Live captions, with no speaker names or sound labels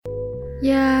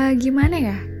Ya gimana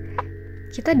ya?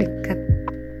 Kita deket,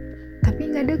 tapi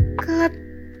nggak deket.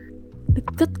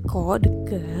 Deket kok,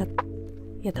 deket.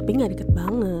 Ya tapi gak deket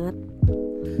banget.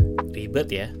 Ribet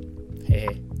ya? Ya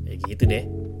gitu deh.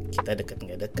 Kita deket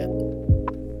nggak deket.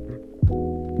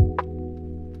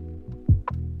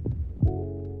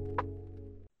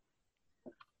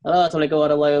 Halo, Assalamualaikum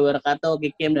warahmatullahi wabarakatuh.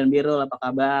 Kikim dan Birul, apa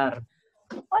kabar?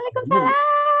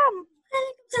 Waalaikumsalam.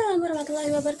 Waalaikumsalam warahmatullahi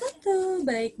wabarakatuh.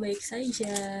 Baik-baik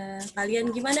saja. Kalian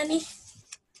gimana nih?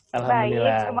 Alhamdulillah.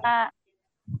 Baik, cuma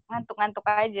ngantuk-ngantuk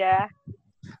aja.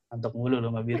 Ngantuk mulu loh,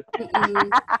 Mbak Bir.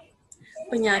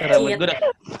 Penyakit.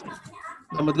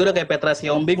 Rambut gue udah kayak Petra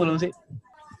Siombing belum sih?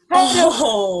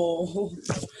 Oh.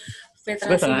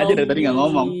 Gue sengaja dari tadi nggak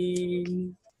ngomong.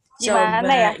 Gimana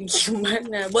Coba, ya?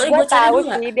 Gimana? Boleh Gue bocorin tahu dulu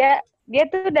nggak? sih, dia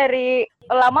tuh dari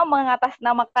lama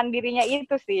mengatasnamakan dirinya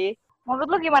itu sih. Menurut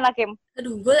lu gimana, Kim?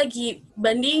 Aduh, gue lagi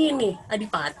bandingin nih.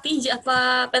 Adipati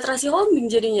apa Petra Sihombing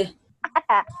jadinya?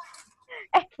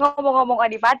 Ngomong-ngomong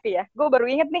Adipati ya, gue baru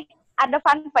inget nih, ada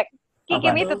fun fact.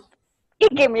 Apa?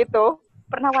 Kim itu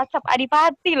pernah WhatsApp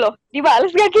Adipati loh. Dibales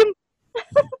gak, Kim?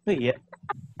 Oh, iya.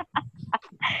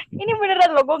 Ini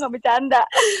beneran loh, gue gak bercanda.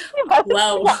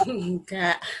 Wow,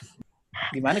 enggak.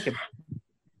 Gimana, Kim?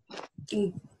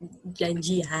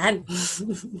 Janjian.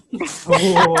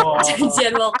 Oh.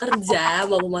 Janjian mau kerja,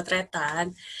 mau pemotretan.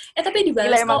 Tapi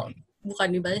dibales Gila, kok. emang. Bukan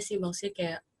dibales sih, maksudnya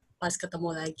kayak pas ketemu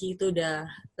lagi itu udah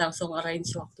langsung arrange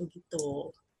waktu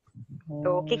gitu.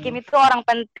 Tuh, Kim itu orang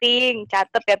penting.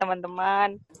 Catet ya,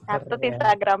 teman-teman. Catet Keren.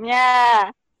 Instagramnya.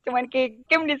 Cuman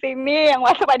Kim di sini yang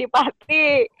WhatsApp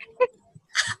Adipati.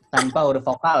 Tanpa huruf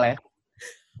vokal ya.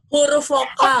 Huruf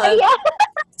vokal. Iya.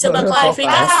 Coba Huruf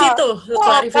klarifikasi vokal. tuh. Lu Vokal.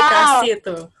 klarifikasi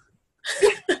tuh.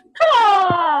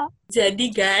 Jadi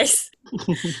guys,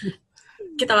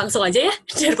 kita langsung aja ya,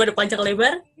 daripada panjang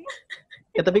lebar.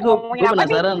 Ya tapi gue Ngomongin apa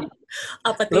penasaran.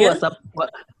 Apa Lu Tir?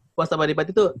 WhatsApp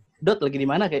Adipati tuh Dot lagi di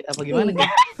mana kayak apa gimana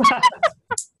kayak?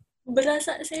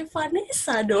 Berasa saya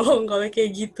Vanessa dong kalau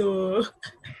kayak gitu.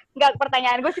 Enggak,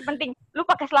 pertanyaan gue sih penting. Lu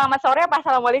pakai selamat sore apa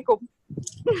assalamualaikum?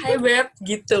 Hai Beb,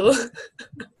 gitu.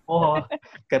 Oh,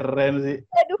 keren sih.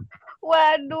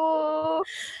 Waduh.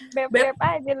 Beb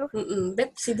aja lu.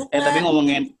 Beb sibuk Tapi nggak?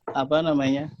 ngomongin apa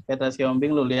namanya Petra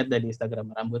Siombing, lu lihat dari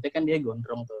Instagram rambutnya kan dia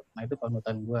gondrong tuh. Nah itu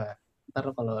panutan gue.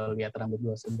 Ntar kalau lihat rambut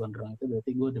gue segondrong itu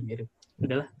berarti gue udah mirip.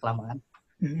 Udahlah kelamaan.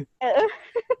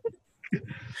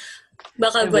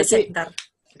 Bakal gue Berarti- cek ntar.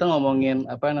 Kita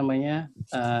ngomongin apa namanya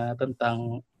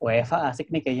tentang WFA asik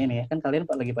nih kayaknya nih ya. Kan kalian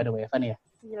lagi pada WFA nih ya.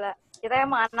 Gila. Kita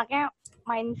emang anaknya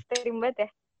mainstream banget ya.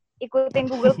 Ikutin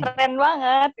Google Trend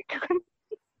banget.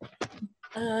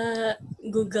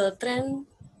 Google Trend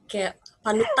kayak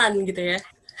panutan gitu ya.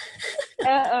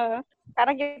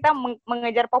 Karena kita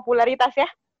mengejar popularitas ya.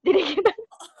 Jadi kita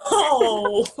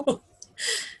Oh,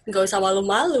 nggak usah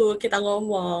malu-malu kita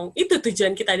ngomong. Itu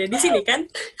tujuan kita ada di sini kan?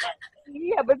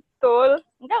 iya betul.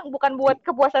 Enggak, bukan buat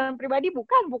kepuasan pribadi,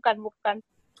 bukan.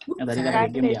 Yang tadi kan Bukan.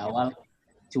 game di awal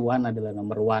cuan adalah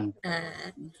nomor one.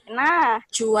 Nah,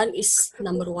 Cuan is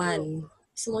number one.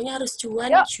 Semuanya harus cuan,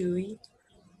 Yuk. cuy.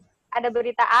 ada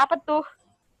berita apa tuh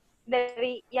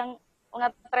dari yang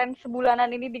nge-trend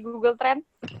sebulanan ini di Google Trend?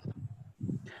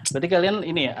 Berarti kalian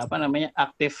ini ya apa namanya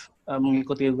aktif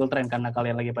mengikuti Google Trend karena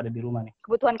kalian lagi pada di rumah nih.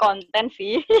 Kebutuhan konten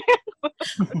sih.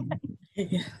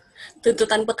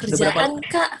 Tuntutan pekerjaan,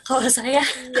 Kak, kalau saya.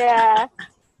 Iya.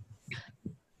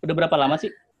 Udah berapa lama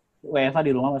sih WFA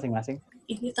di rumah masing-masing?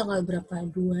 Ini tanggal berapa?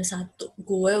 21.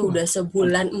 Gue udah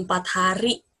sebulan 4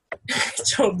 hari.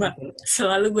 Coba,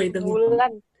 selalu gue itu.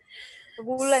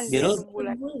 Sebulan sih, Birul?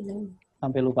 sebulan.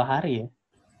 Sampai lupa hari ya.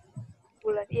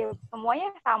 Sebulan. Iya, semuanya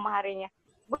sama harinya.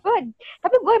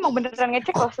 Tapi gue emang beneran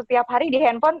ngecek loh setiap hari di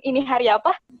handphone ini hari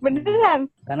apa.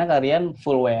 Beneran. Karena kalian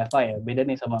full WFA ya. Beda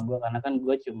nih sama gue karena kan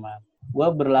gue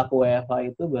berlaku WFA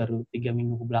itu baru 3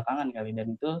 minggu belakangan kali,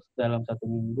 dan itu dalam 1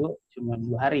 minggu cuma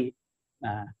 2 hari.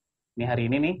 Nah, ini hari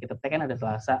ini nih kita kan ada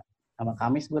Selasa sama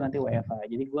Kamis gue nanti WFA.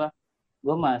 Jadi gue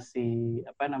masih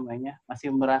masih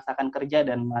merasakan kerja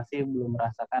dan masih belum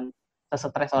merasakan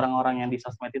sesetres orang-orang yang di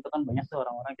sosmed itu. Kan banyak tuh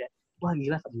orang-orang kayak wah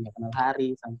gila sampai nggak kenal hari,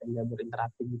 sampai nggak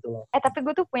berinteraksi gitu loh. Tapi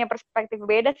gue tuh punya perspektif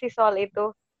beda sih soal itu.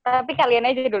 Tapi kalian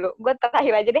aja dulu. Gue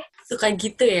terakhir aja deh. Suka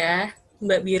gitu ya,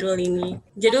 Mbak Birul ini.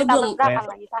 Jadi lu belum Tabrakan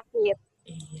lagi sakit.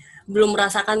 belum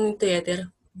merasakan itu ya, Tir?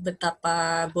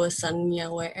 Betapa bosannya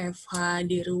WFH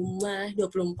di rumah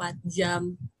 24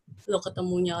 jam. Lo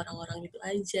ketemunya orang-orang itu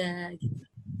aja gitu.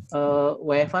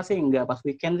 WFA sih nggak, pas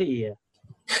weekend sih iya.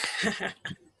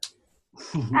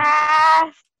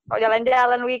 Kok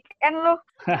jalan-jalan weekend lu?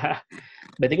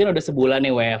 Berarti kan udah sebulan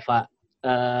nih WFA.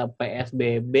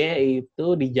 PSBB itu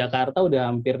di Jakarta udah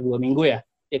hampir 2 minggu ya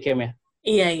Kim ya?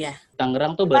 Iya.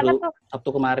 Tangerang tuh Gimana baru tuh? Sabtu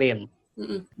kemarin.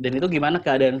 Mm-mm. Dan itu gimana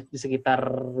keadaan di sekitar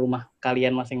rumah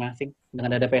kalian masing-masing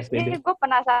dengan ada PSBB? Jadi gue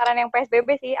penasaran yang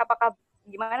PSBB sih, apakah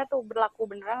gimana tuh, berlaku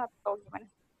beneran atau gimana?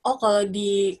 Oh, kalau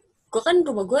gue kan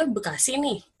rumah gue Bekasi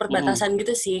nih, perbatasan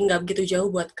gitu sih, nggak begitu jauh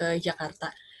buat ke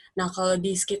Jakarta. Nah, kalau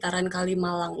di sekitaran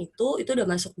Kalimalang itu udah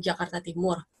masuk Jakarta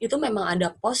Timur. Itu memang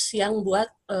ada pos yang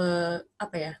buat,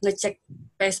 ngecek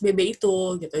PSBB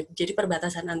itu, gitu. Jadi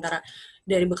perbatasan antara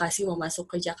dari Bekasi mau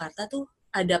masuk ke Jakarta tuh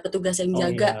ada petugas yang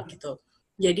jaga, gitu.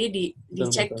 Jadi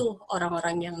dicek tuh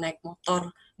orang-orang yang naik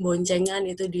motor, boncengan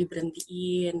itu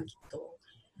diberhentiin, gitu.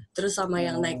 Terus sama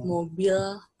yang naik mobil,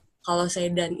 kalau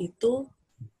sedan itu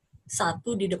 1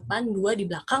 di depan, 2 di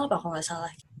belakang apa kalau nggak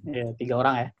salah. Iya, 3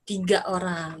 orang ya? 3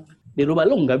 orang. Di rumah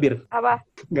lu nggak, Bir? Apa?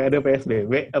 Nggak ada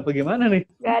PSBB? Apa gimana nih?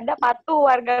 Gak ada, patuh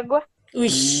warga gue.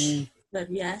 Wih, luar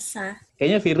biasa.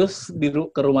 Kayaknya virus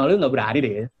ke rumah lu nggak berani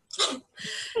deh ya?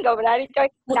 Gak berani coy.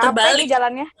 Muter Capek balik. nih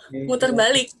jalannya. Muter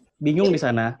balik. Bingung di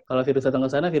sana. Kalau virus datang ke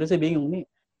sana, virusnya bingung nih.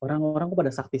 Orang-orang kok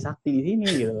pada sakti-sakti di sini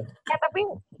gitu. Ya tapi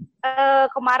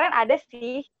kemarin ada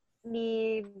sih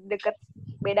di deket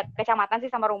beda kecamatan sih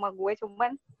sama rumah gue,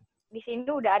 cuman di sini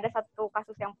udah ada 1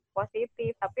 kasus yang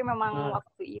positif, tapi memang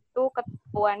waktu itu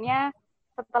ketemuannya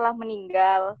setelah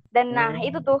meninggal. Dan nah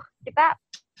itu tuh kita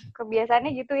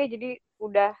kebiasaannya gitu ya, jadi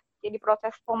udah jadi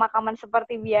proses pemakaman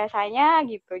seperti biasanya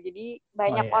gitu. Jadi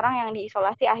banyak orang yang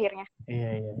diisolasi akhirnya.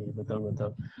 Iya, betul.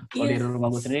 Kalau di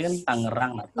rumah gue sendiri kan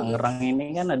Tangerang. Nah, Tangerang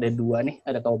ini kan ada 2 nih,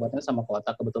 ada kabupaten sama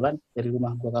kota. Kebetulan dari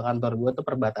rumah gue ke kantor gue tuh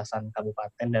perbatasan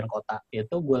kabupaten dan kota.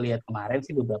 Itu gue lihat kemarin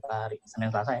sih beberapa hari,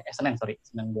 Senin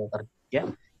gue kerja,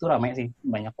 itu ramai sih,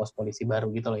 banyak pos polisi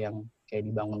baru gitu loh yang kayak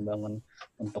dibangun-bangun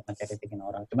untuk ngecek-ngecekin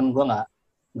orang. Cuman gue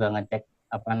nggak ngecek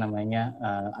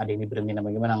ada yang diberhentiin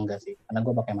apa gimana, enggak sih, karena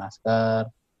gue pakai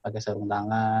masker, pakai sarung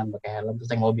tangan, pakai helm,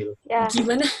 terus naik mobil. Ya.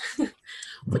 Gimana?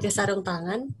 Pakai sarung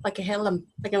tangan, pakai helm,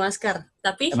 pakai masker.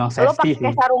 Tapi emang Lo safety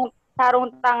pakai sih. sarung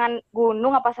tangan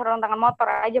gunung apa sarung tangan motor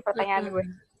aja pertanyaan gue.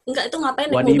 enggak, itu ngapain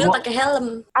naik mobil pakai helm?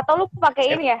 Atau lu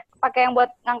pakai ini ya, pakai yang buat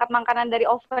ngangkat makanan dari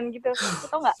oven gitu, lu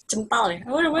tau nggak? Cempal ya?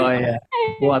 Apa namanya? Oh iya,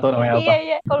 gue nggak tahu namanya apa.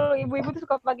 Iya, kalau ibu-ibu tuh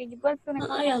suka pakai gituan tuh.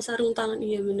 Yang sarung tangan,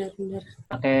 iya benar.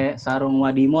 Pakai sarung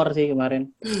Wadimor sih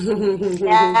kemarin.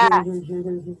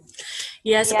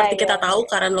 Ya, seperti kita tahu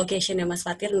current location-nya Mas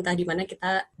Fatir, entah di mana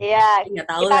kita nggak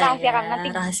tahu kita lah rahasiakan, ya. nanti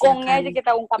gongnya aja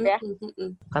kita ungkap ya.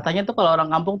 Katanya tuh kalau orang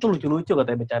kampung tuh lucu-lucu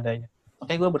katanya bercandanya.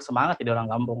 Makanya gue bersemangat jadi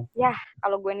orang kampung. Ya,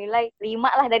 kalau gue nilai 5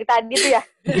 lah dari tadi tuh ya.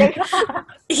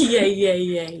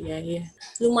 Iya.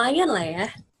 Lumayan lah ya.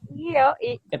 Iya.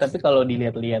 Tapi kalau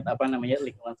dilihat-lihat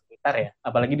lingkungan sekitar ya,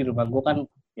 apalagi di rumah gue kan,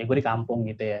 ya gue di kampung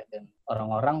gitu ya, dan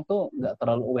orang-orang tuh nggak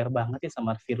terlalu aware banget sih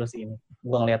sama virus ini.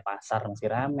 Gue ngeliat pasar masih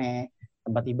rame,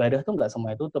 tempat ibadah tuh nggak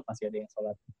semuanya tutup, masih ada yang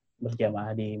sholat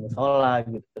berjamaah di musola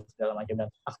gitu segala macam.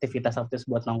 Dan aktivitas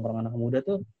buat nongkrong anak muda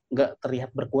tuh nggak terlihat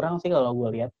berkurang sih kalau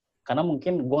gue lihat. Karena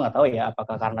mungkin gue nggak tahu ya,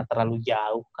 apakah karena terlalu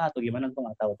jauh kah atau gimana, gue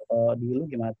nggak tahu. Kalau di lu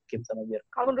gimana, Kim sama Bir?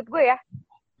 Kalau menurut gue ya,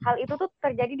 hal itu tuh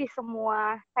terjadi di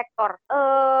semua sektor.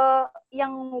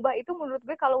 Yang mengubah itu menurut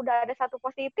gue kalau udah ada 1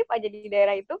 positif aja di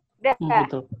daerah itu, udah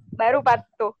baru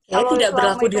patuh. Ya, kalau tidak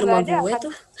berlaku di rumah ada, gue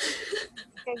tuh.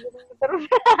 Kayak gitu terus.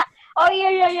 Oh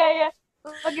iya.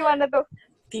 Lo gimana tuh?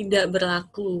 Tidak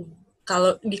berlaku.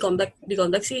 Kalau di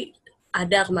komplek sih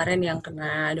ada kemarin yang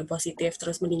kena, ada positif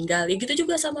terus meninggal. Ya gitu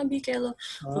juga sama Bi, kayak lo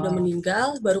udah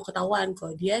meninggal baru ketahuan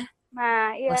kalau dia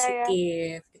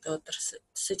positif gitu. Terus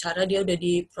secara dia udah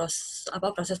di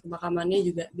proses pemakamannya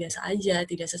juga biasa aja,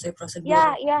 tidak sesuai prosedur.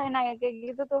 Iya, nah kayak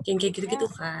gitu tuh. Yang kayak gitu-gitu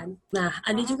kan. Nah,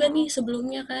 ada juga nih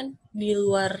sebelumnya kan di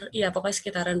luar, ya pokoknya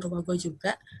sekitaran rumah gue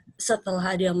juga,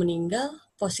 setelah ada yang meninggal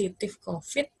positif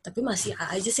COVID, tapi masih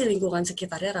aja sih lingkungan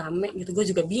sekitarnya rame gitu. Gue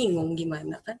juga bingung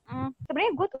gimana kan.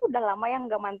 Sebenarnya gue tuh udah lama yang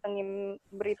nggak mantengin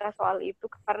berita soal itu,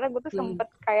 karena gue tuh sempet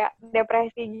kayak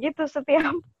depresi gitu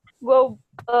setiap gue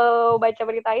baca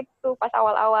berita itu. Pas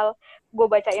awal-awal gue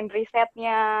bacain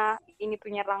risetnya, ini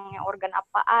tuh nyerangnya organ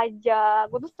apa aja,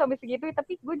 gue tuh sampai segitu,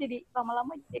 tapi gue jadi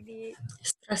lama-lama jadi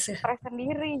stres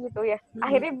sendiri gitu ya.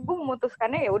 Akhirnya gue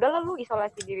memutuskannya ya udahlah, lu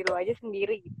isolasi diri lu aja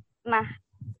sendiri gitu. Nah,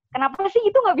 kenapa sih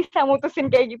itu nggak bisa mutusin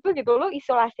kayak gitu lu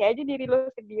isolasi aja diri lu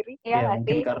sendiri ya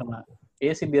mungkin karena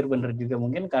iya sih, biar bener juga,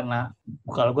 mungkin karena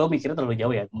kalau gue mikirnya terlalu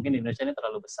jauh ya, mungkin di Indonesia ini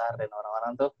terlalu besar dan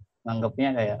orang-orang tuh nganggapnya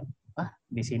kayak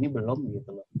di sini belum gitu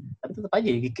loh. Tapi tetap aja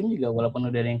Kim juga walaupun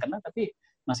udah ada yang kena, tapi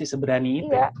masih seberani itu.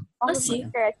 Iya, Masih. maksudnya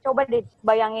kayak coba deh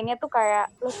bayanginnya tuh kayak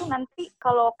lo tuh nanti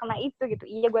kalau kena itu gitu,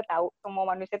 iya gue tahu semua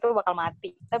manusia tuh bakal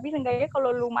mati, tapi seenggaknya kalau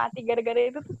lu mati gara-gara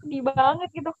itu tuh sedih banget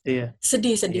gitu. Iya.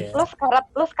 Sedih. Iya.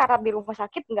 Lo sekarat di rumah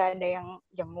sakit nggak ada yang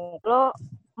jenguk, lo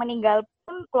meninggal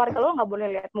pun keluarga lo nggak boleh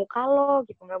lihat muka lo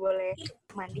gitu, nggak boleh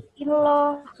mandiin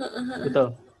lo.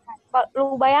 Betul.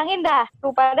 Lu bayangin dah,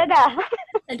 lu pada dah.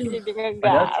 Aduh. Jadi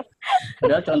ngegas.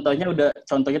 Padahal contohnya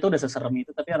tuh udah seserem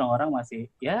itu, tapi orang-orang masih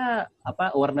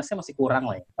awareness-nya masih kurang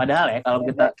lah ya. Padahal ya kalau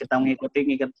kita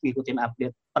ngikutin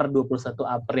update per 21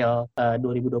 April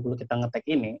 2020 kita ngetek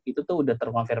ini, itu tuh udah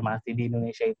terkonfirmasi di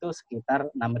Indonesia itu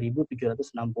sekitar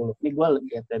 6.760. Ini gue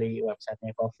lihat dari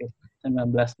websitenya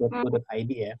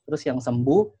covid19.go.id ya. Terus yang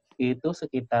sembuh itu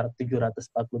sekitar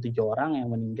 747 orang, yang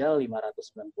meninggal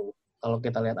 590. Kalau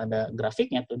kita lihat ada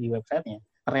grafiknya tuh di websitenya,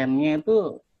 trennya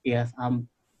itu ya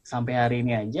sampai hari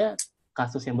ini aja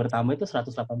kasus yang bertambah itu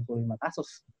 185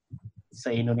 kasus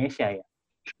se-Indonesia ya.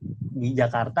 Di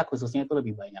Jakarta khususnya itu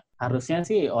lebih banyak. Harusnya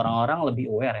sih orang-orang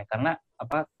lebih aware ya, karena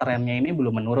trennya ini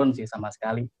belum menurun sih sama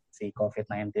sekali si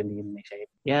COVID-19 di Indonesia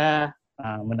itu. Ya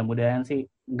mudah-mudahan sih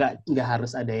nggak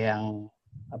harus ada yang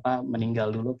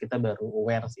meninggal dulu kita baru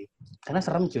aware sih. Karena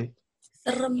serem cuy.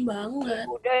 Serem banget.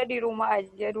 Udah di rumah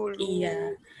aja dulu.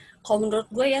 Iya. Kalau menurut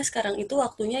gue ya sekarang itu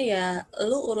waktunya ya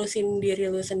lu urusin diri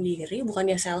lu sendiri,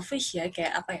 bukannya selfish ya,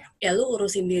 kayak apa ya? Ya lu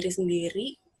urusin diri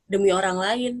sendiri demi orang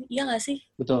lain, iya nggak sih?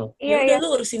 Betul. Ya udah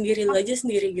lu urusin diri lu aja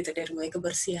sendiri gitu, dari mulai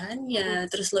kebersihannya,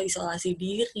 terus lu isolasi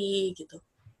diri gitu.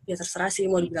 Ya terserah sih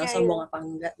mau dibilang sombong apa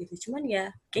enggak gitu. Cuman ya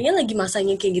kayaknya lagi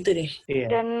masanya kayak gitu deh. Iya.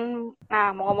 Dan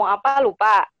mau ngomong apa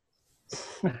lupa.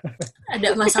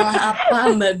 Ada masalah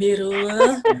apa Mbak Birul?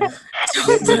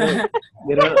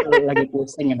 Birul lagi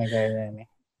pusing ini kayaknya ini.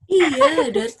 Iya,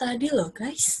 dari tadi loh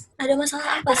guys. Ada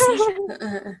masalah apa sih?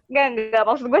 Enggak.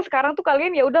 Maksud gue sekarang tuh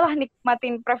kalian ya udahlah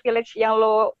nikmatin privilege yang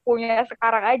lo punya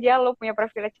sekarang aja. Lo punya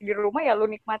privilege di rumah ya lo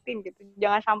nikmatin gitu.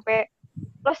 Jangan sampai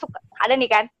lo suka, ada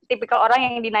nih kan tipikal orang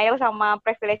yang denial sama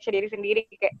privilege diri sendiri,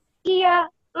 kayak iya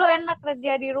lo enak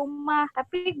kerja di rumah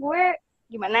tapi gue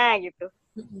gimana gitu.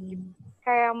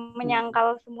 Kayak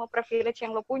menyangkal semua privilege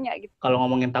yang lo punya gitu. Kalau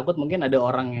ngomongin takut, mungkin ada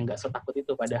orang yang nggak setakut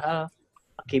itu. Padahal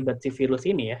akibat si virus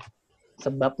ini ya,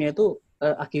 sebabnya itu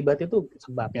akibatnya tuh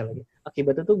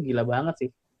gila banget sih.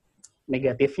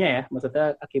 Negatifnya ya,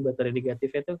 maksudnya akibat dari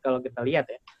negatifnya itu kalau kita lihat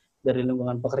ya, dari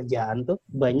lingkungan pekerjaan tuh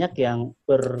banyak yang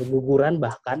berguguran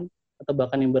bahkan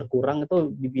yang berkurang itu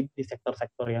di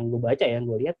sektor-sektor yang gue baca ya, yang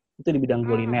gue lihat itu di bidang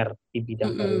kuliner, di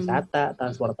bidang pariwisata,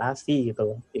 transportasi gitu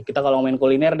loh. Ya, kita kalau ngomongin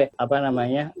kuliner deh,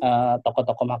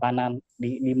 toko-toko makanan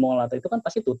di mall atau itu kan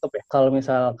pasti tutup ya. Kalau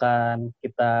misalkan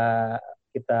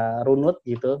kita runut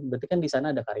gitu, berarti kan di sana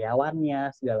ada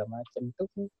karyawannya segala macam. Itu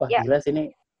wah gila sih,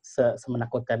 ini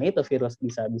semenakutkan itu virus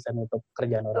bisa nutup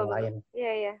kerjaan orang lain.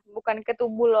 Iya, bukan ke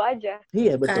tubuh lo aja.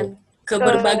 Iya betul. Ke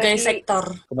berbagai sektor.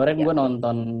 Kemarin gue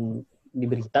nonton di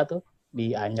berita tuh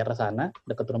di Anyer sana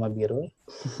deket rumah Birul.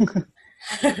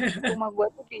 Rumah gue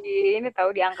tuh di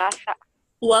angkasa.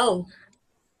 Wow.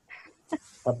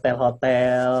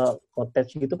 Hotel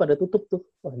cottage gitu pada tutup tuh.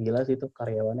 Wah gila sih, tuh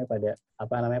karyawannya pada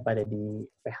pada di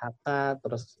PHK,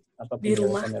 terus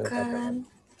dirumahkan.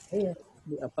 Iya,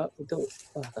 itu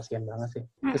wah kasihan banget sih.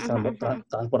 Terus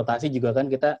transportasi juga kan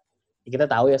kita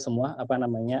tahu ya semua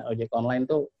ojek online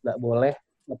tuh nggak boleh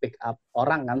nge-pick up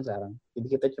orang kan sekarang. Jadi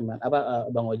kita cuma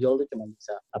Bang Ojol tuh cuma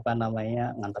bisa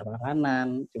ngantar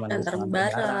makanan, cuma ngantar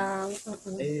barang.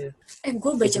 Iya.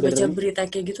 Gue baca berita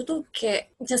kayak gitu tuh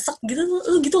kayak nyesek gitu.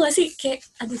 Lu gitu gak sih? Kayak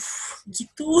aduh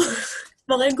gitu.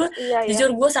 Makanya gue jujur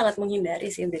gue sangat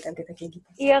menghindari sih berita-berita kayak gitu.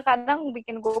 Iya, kadang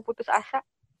bikin gue putus asa.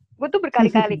 Gue tuh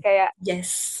berkali-kali kayak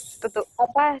tutup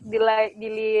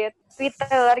delete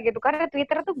Twitter gitu, karena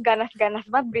Twitter tuh ganas-ganas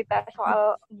banget berita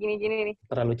soal gini-gini nih.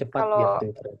 Terlalu cepat kalau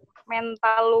Twitter.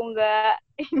 Mental lu nggak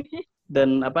ini.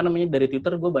 Dan dari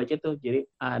Twitter gue baca tuh, jadi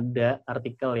ada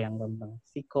artikel yang tentang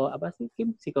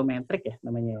psikometrik ya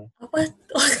namanya. Apa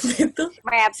itu?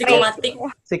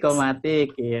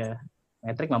 Psikomatik, iya.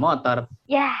 Metrik mah motor.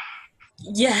 Ya.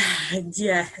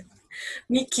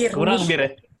 Mikir kurang nih. Bir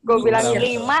ya. Gue bilang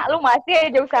 5, lu masih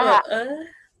aja usaha.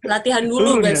 Latihan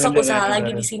dulu besok usaha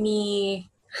lagi di sini.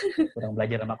 Kurang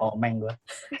belajar sama Komeng gue.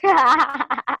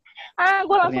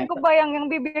 Gue langsung kebayang yang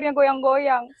bibirnya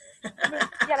goyang-goyang.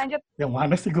 Ya lanjut. Yang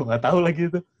mana sih gue nggak tahu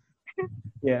lagi itu.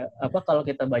 Ya, kalau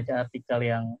kita baca artikel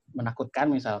yang menakutkan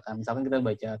misalkan kita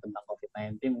baca tentang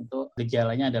COVID-19 itu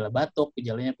gejalanya adalah batuk,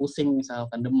 gejalanya pusing,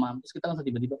 misalkan demam, terus kita langsung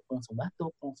tiba-tiba langsung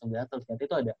batuk, langsung gatal. Ternyata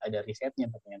itu ada risetnya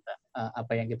ternyata.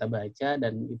 Apa yang kita baca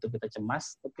dan itu kita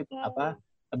cemas,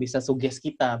 bisa suges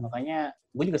kita. Makanya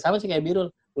gue juga sama sih kayak Birul,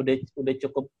 udah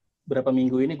cukup berapa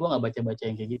minggu ini gue nggak baca-baca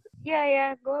yang kayak gitu.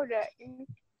 Iya,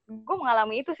 gue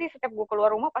mengalami itu sih. Setiap gue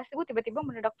keluar rumah pasti gue tiba-tiba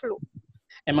mendadak flu.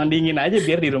 Emang dingin aja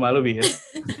Bir di rumah lu Bir.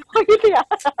 Oh gitu ya?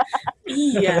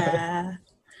 Iya.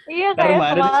 Iya, Kan kayak rumah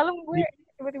ada semalam di gue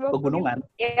tiba-tiba pegunungan.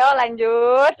 Yo,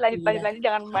 lanjut, Iya.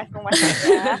 jangan bahas rumahnya.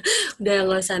 Udah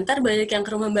nggak usah, ntar banyak yang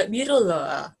ke rumah Mbak Biru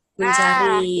loh. Nah,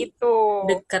 Mencari itu.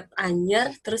 dekat Anyer,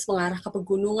 terus mengarah ke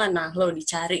pegunungan. Nah, lo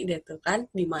dicari deh tuh kan,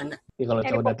 di mana? Ya, kalau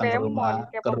Nyari cowok datang ke Pokemon,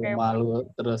 kayak rumah Pokemon. lu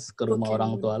terus ke rumah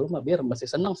orang Pokemon. tua lu mah Bir masih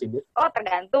seneng sih Bir. Oh,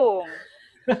 tergantung.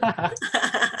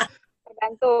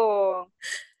 Tergantung.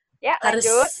 Ya, Harus,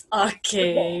 lanjut. oke.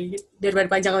 Daripada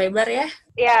panjang lebar ya.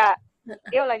 Ya,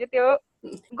 yuk lanjut yuk.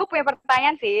 Gue punya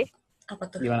pertanyaan sih. Apa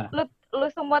tuh? Gimana? Lu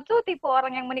semua tuh tipe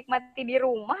orang yang menikmati di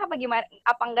rumah apa gimana?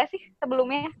 Apa enggak sih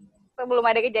sebelumnya? Sebelum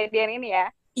ada kejadian ini ya.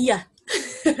 Iya,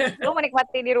 Lu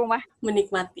menikmati di rumah.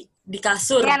 menikmati. Di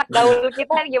kasur. Ini anak gaul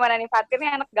kita gimana nih, Fatir?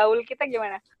 Ini anak gaul kita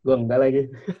gimana? Gue enggak lagi.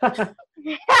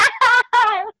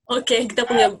 Oke, kita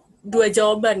punya 2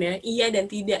 jawaban ya. Iya dan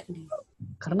tidak.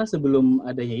 Karena sebelum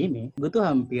adanya ini, gue tuh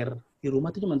hampir di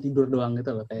rumah tuh cuma tidur doang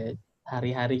gitu loh. Kayak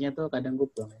hari-harinya tuh kadang gue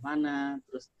pulang kemana,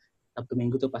 terus Sabtu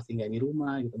Minggu tuh pasti nggak di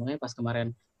rumah gitu. Makanya pas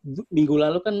kemarin, minggu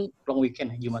lalu kan long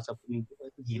weekend ya, Jumat Sabtu Minggu.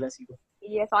 Itu gila sih gue.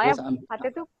 Iya, soalnya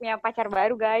Fatir tuh punya pacar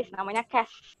baru guys, namanya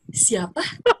Cash. Siapa?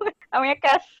 Namanya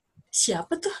Cash.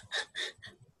 Siapa tuh?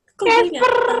 Kok gue ingat?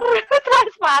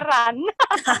 Transparan.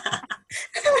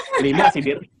 5 sih,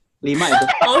 Dir. 5 itu.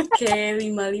 Oke,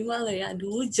 5 lo ya.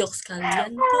 Aduh, jokes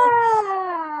kalian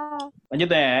tuh. Lanjut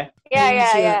ya.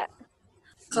 Ya.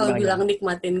 Kalau Gimana, bilang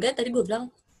nikmatin gak, tadi gue bilang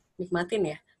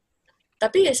nikmatin ya.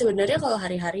 Tapi ya sebenarnya kalau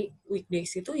hari-hari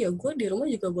weekdays itu ya gue di rumah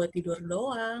juga buat tidur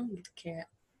doang gitu, kayak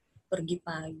pergi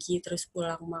pagi terus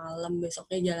pulang malam,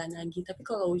 besoknya jalan lagi. Tapi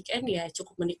kalau weekend ya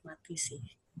cukup menikmati sih.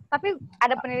 Tapi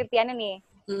ada penelitiannya nih,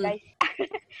 guys.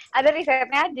 Ada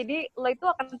risetnya, jadi lo itu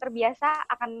akan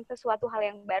terbiasa akan sesuatu hal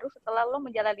yang baru setelah lo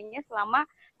menjalaninya selama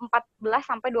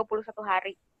 14-21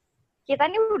 hari. Kita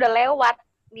ini udah lewat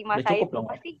di masa itu, dong.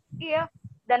 pasti iya.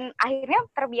 Dan akhirnya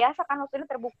terbiasa kan, maksudnya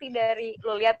terbukti dari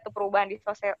lo lihat tuh perubahan di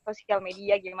sosial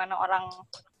media, gimana orang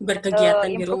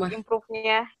berkegiatan di rumah.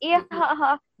 Improve-nya. Iya,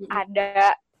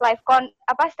 ada live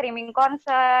streaming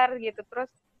konser gitu,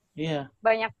 terus iya,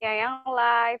 banyaknya yang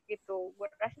live gitu. Gue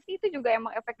rasa sih itu juga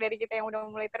emang efek dari kita yang udah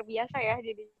mulai terbiasa ya,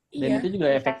 jadi. Dan itu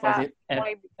juga efek positif,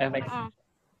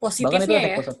 Positifnya bahkan itu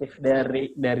efek ya. positif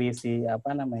dari si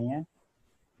apa namanya,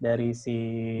 dari si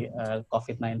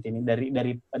COVID-19 ini,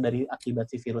 dari akibat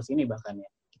si virus ini bahkan ya.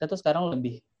 Kita tuh sekarang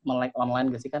lebih melek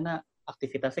online gak sih, karena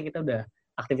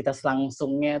aktivitas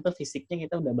langsungnya tuh fisiknya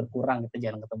kita udah berkurang, kita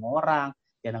jarang ketemu orang,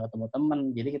 jarang ketemu temen,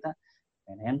 jadi kita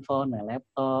main handphone, main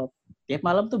laptop. Tiap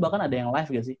malam tuh bahkan ada yang live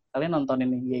gak sih? Kalian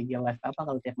nontonin IG live apa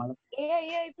kalau tiap malam?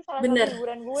 Iya, itu salah satu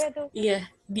hiburan gue tuh. Iya,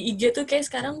 di IG tuh kayak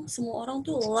sekarang semua orang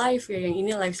tuh live ya, yang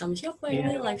ini live sama siapa,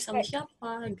 yang ini live sama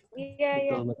siapa. Gitu.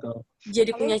 Iya. Betul.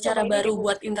 Jadi punya cara baru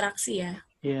buat interaksi ya.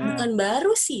 Yeah. Bukan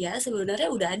baru sih ya,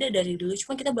 sebenarnya udah ada dari dulu,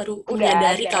 cuma kita baru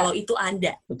menyadari kalau itu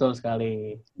ada. Betul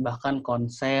sekali. Bahkan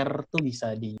konser tuh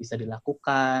bisa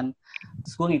dilakukan.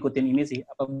 Terus gue ngikutin ini sih,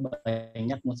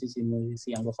 banyak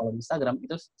musisi-musisi yang gue follow di Instagram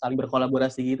itu saling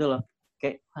berkolaborasi gitu loh.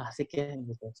 Kayak asik ya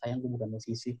gitu. Sayang gue bukan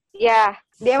musisi. Iya,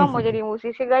 dia emang mau jadi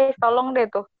musisi guys, tolong deh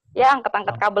tuh. Ya,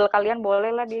 angkat-angkat kabel kalian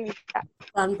boleh lah, dia bisa.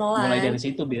 Pelan-pelan. Mulai dari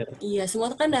situ biar. Iya, semua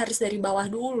tuh kan harus dari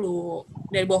bawah dulu.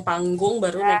 Dari bawah panggung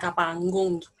baru naik ke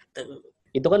panggung gitu.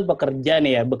 Itu kan bekerja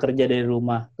dari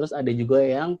rumah. Terus ada juga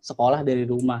yang sekolah dari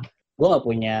rumah. Gue gak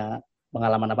punya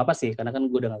pengalaman apa-apa sih, karena kan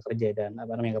gue udah gak kerja dan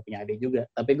gak punya adik juga.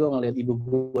 Tapi gue ngeliat ibu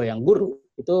gue yang guru,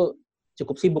 itu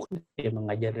cukup sibuk. Dia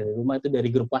mengajar dari rumah, itu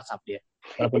dari grup WhatsApp dia.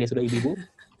 Walaupun dia sudah ibu,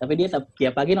 tapi dia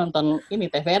tiap pagi nonton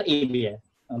ini, TVRI dia.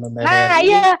 Nah,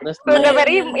 iya. Terus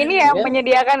TVRI ini yang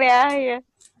menyediakan ya.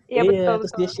 Iya, betul.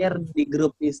 Terus dia share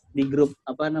di grup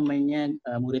apa namanya,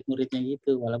 murid-muridnya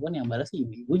gitu. Walaupun yang balas sih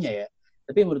ibunya ya.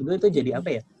 Tapi menurut gue itu jadi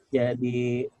apa ya?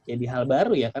 Jadi hal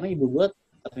baru ya, karena ibu gue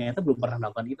ternyata belum pernah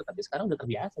melakukan itu, tapi sekarang udah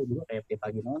terbiasa. Ibu gue kayak tiap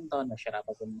pagi nonton, nge-share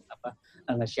apapun,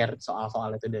 nge-share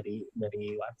soal-soal itu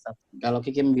dari WhatsApp. Kalau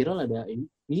Kiki Birol ada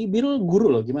ini Birol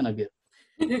guru loh, gimana Bir?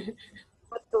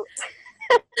 Betul.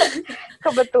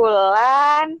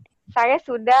 Kebetulan saya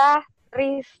sudah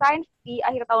resign di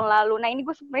akhir tahun lalu. Nah, ini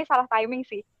gue sebenarnya salah timing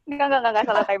sih. Enggak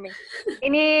salah timing.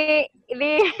 Ini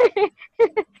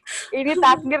ini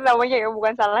takdir namanya ya,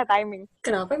 bukan salah timing.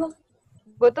 Kenapa emang?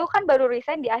 Gue tuh kan baru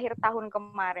resign di akhir tahun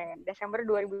kemarin, Desember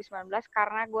 2019,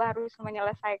 karena gue harus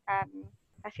menyelesaikan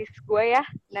tesis gue ya,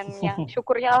 dan yang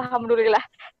syukurnya alhamdulillah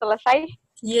selesai.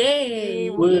 Yeay.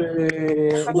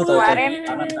 Kemarin.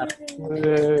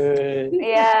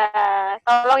 Iya,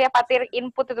 tolong ya Fatir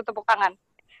input itu tepuk tangan.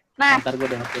 Nah, Ntar gue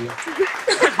denger dulu.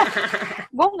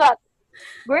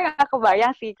 gue nggak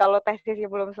kebayang sih kalau tesisnya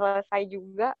belum selesai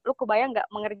juga. Lu kebayang nggak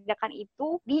mengerjakan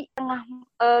itu di tengah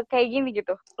kayak gini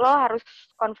gitu? Lo harus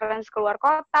conference keluar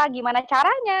kota, gimana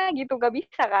caranya gitu? Gak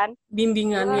bisa kan?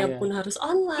 Bimbingannya Iya. pun harus Iya,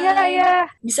 online. iya.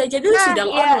 Bisa jadi Nah, sidang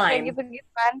iya, kayak online. gitu-gitu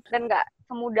kan. Dan nggak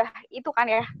semudah itu kan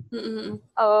ya,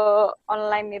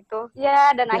 online itu.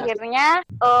 Ya, dan Ya. akhirnya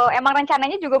emang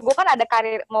rencananya juga gue kan ada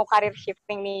mau karir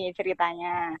shifting nih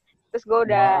ceritanya. Terus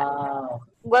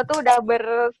gue tuh udah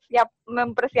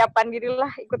mempersiapkan diri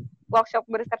lah, ikut workshop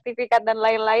bersertifikat dan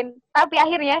lain-lain. Tapi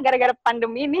akhirnya gara-gara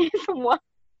pandemi ini semua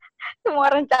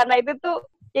rencana itu tuh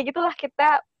ya gitulah,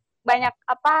 kita banyak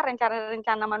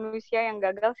rencana-rencana manusia yang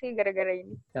gagal sih gara-gara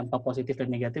ini. Dampak positif dan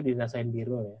negatif dirasain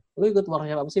Biro ya. Lu ikut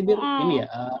workshop apa sih, Bir? Ini ya,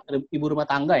 ibu rumah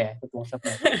tangga ya ikut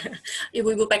workshopnya?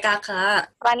 Ibu-ibu PKK.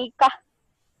 Pranikah.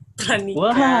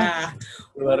 Wah,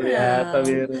 luar biasa,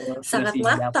 Biro. Sangat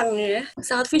matang ya.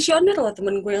 Sangat visioner loh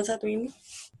temen gue yang satu ini.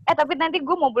 Tapi nanti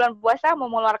gue mau bulan puasa mau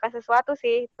mengeluarkan sesuatu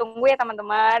sih. Tunggu ya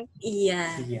teman-teman. Iya.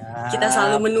 Kita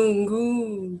selalu menunggu.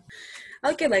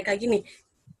 Oke, baik lagi nih.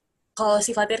 Kalau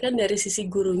si Fatir kan dari sisi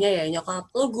gurunya ya, nyokap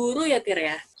lo guru ya, Tir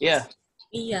ya? Iya.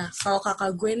 Iya, kalau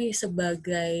kakak gue nih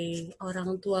sebagai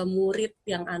orang tua murid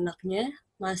yang anaknya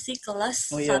masih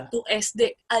kelas 1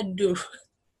 SD. Aduh.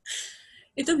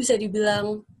 Itu bisa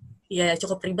dibilang ya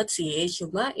cukup ribet sih,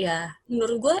 cuma ya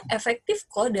menurut gue efektif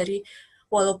kok dari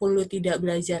walaupun lu tidak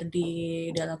belajar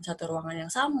di dalam satu ruangan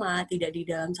yang sama, tidak di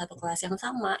dalam satu kelas yang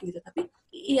sama gitu, tapi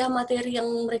ya materi yang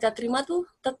mereka terima tuh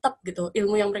tetap gitu,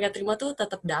 ilmu yang mereka terima tuh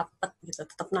tetap dapat gitu,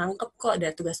 tetap nangkep kok,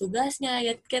 ada tugas-tugasnya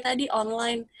ya kayak tadi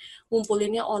online,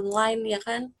 ngumpulinnya online ya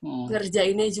kan,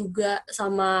 ngerjainnya juga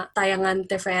sama tayangan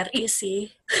TVRI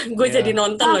sih. Gue jadi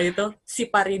nonton loh itu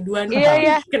si Pariduan,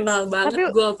 kenal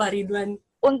banget gue Pariduan.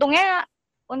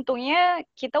 Untungnya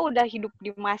kita udah hidup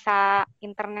di masa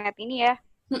internet ini ya.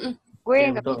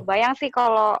 Gue nggak kebayang sih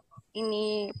kalau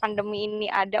ini pandemi ini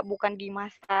ada bukan di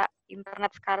masa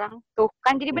internet sekarang. Tuh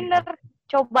kan jadi bener.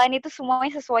 Cobain itu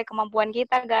semuanya sesuai kemampuan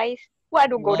kita, guys.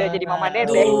 Waduh, gue udah jadi mama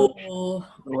dede.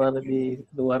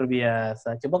 Luar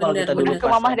biasa. Coba kalau kita dulu ke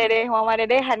mama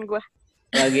dedehan gue.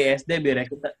 Lagi SD biar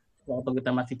kita waktu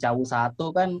kita masih cawu 1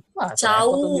 kan.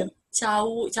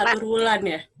 Cawu caturulan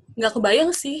ya. Nggak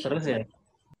kebayang sih. Terus ya.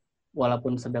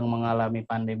 Walaupun sedang mengalami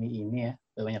pandemi ini ya,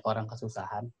 banyak orang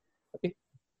kesusahan, tapi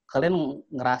kalian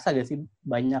ngerasa gak sih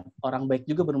banyak orang baik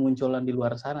juga bermunculan di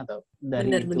luar sana atau dari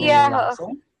itu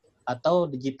langsung atau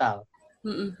digital?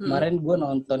 Kemarin gue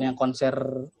nonton yang konser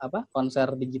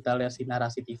digitalnya si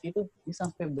Narasi TV itu bisa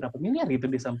sampai berapa miliar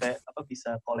gitu, bisa sampai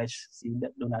bisa college si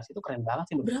donasi, itu keren banget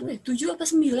sih menurut gue. Berapa ya? 7 apa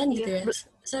 9 gitu ya?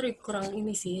 Sorry kurang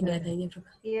ini sih datanya.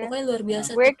 Pokoknya luar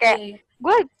biasa.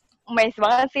 Gue amazed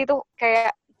banget sih itu,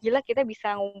 kayak gila kita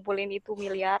bisa ngumpulin itu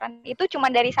miliaran. Itu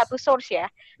cuma dari satu source ya.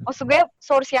 Maksud gue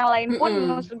source yang lain pun,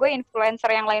 maksud gue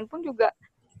influencer yang lain pun juga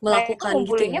melakukan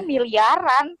ngumpulinnya gitu ya?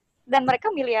 Miliaran. Dan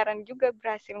mereka miliaran juga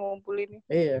berhasil ngumpulinnya.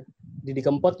 Iya. Didi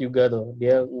Kempot juga tuh.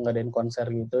 Dia ngadain konser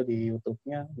gitu di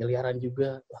YouTube-nya. Miliaran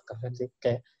juga. Wah keren sih.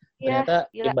 Kayak ternyata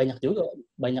banyak juga.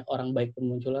 Banyak orang baik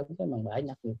bermunculan itu emang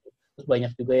banyak gitu. Terus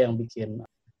banyak juga yang bikin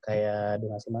kayak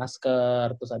donasi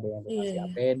masker, terus ada yang donasi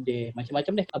APD,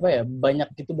 macam-macam deh.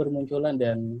 Banyak gitu bermunculan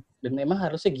dan memang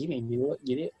harusnya gini gitu.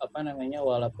 Jadi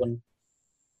walaupun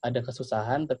ada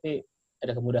kesusahan tapi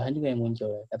ada kemudahan juga yang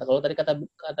muncul. Kalau tadi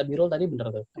kata Birul tadi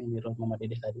bener tuh, yang Birul Mama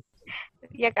Dedeh tadi.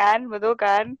 Iya kan, betul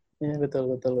kan? Iya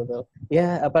betul.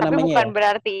 Ya tapi bukan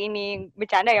berarti ini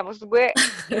bercanda ya, maksud gue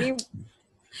ini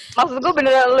maksud gue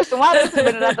beneran lu semua harus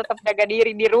beneran tetap jaga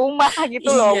diri di rumah gitu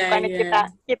loh. Bukannya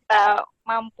kita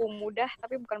mampu mudah,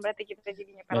 tapi bukan berarti kita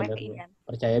jadinya peleti kan.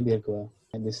 Percaya biar gue.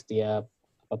 Di setiap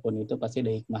apapun itu pasti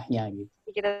ada hikmahnya gitu.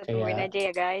 Kita tungguin aja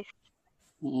ya guys.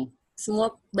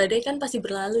 Semua badai kan pasti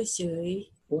berlalu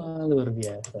cuy. Wah luar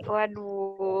biasa.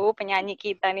 Waduh, penyanyi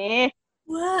kita nih.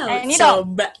 Wow,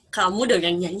 coba kamu dong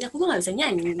yang nyanyi, aku mah gak bisa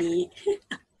nyanyi.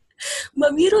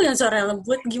 Mbak Biru yang suara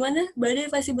lembut, gimana? Badai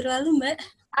pasti berlalu, Mbak.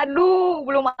 Aduh,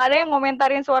 belum ada yang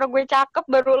ngomentarin suara gue cakep,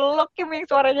 baru lo Kim yang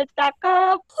suaranya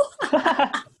cakep.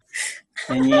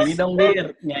 Nyanyi ini dong,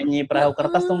 Bir. Nyanyi Perahu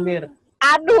Kertas dong, Bir.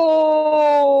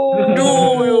 Aduh.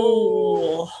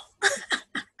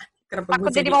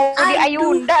 Aku jadi mau di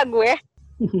Ayunda gue.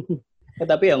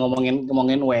 Tapi ya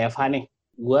ngomongin WFH nih.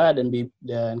 Gue dan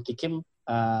Kikim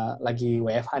lagi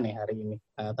WFH nih hari ini.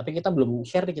 Tapi kita belum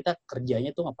share nih kita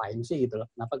kerjanya tuh ngapain sih gitu loh.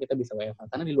 Kenapa kita bisa WFH?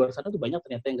 Karena di luar sana tuh banyak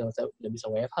ternyata yang nggak bisa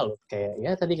WFH loh. Kayak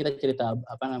ya tadi kita cerita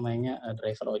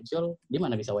driver ojol, dia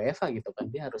mana bisa WFH gitu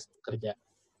kan. Dia harus kerja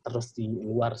terus di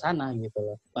luar sana gitu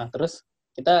loh. Nah terus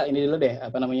kita ini dulu deh,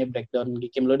 apa namanya, breakdown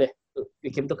Gikim dulu deh.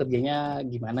 Gikim tuh kerjanya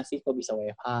gimana sih, kok bisa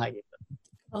WFH gitu.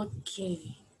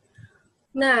 Oke.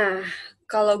 Nah,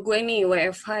 kalau gue nih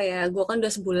WFH ya, gue kan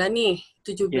udah sebulan nih,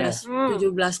 17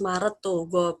 Maret tuh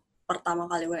gue pertama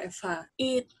kali WFH.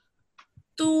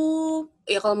 Itu,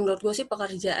 ya kalau menurut gue sih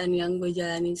pekerjaan yang gue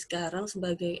jalanin sekarang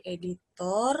sebagai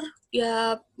editor,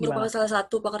 ya merupakan salah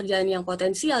satu pekerjaan yang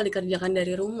potensial dikerjakan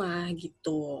dari rumah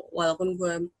gitu. Walaupun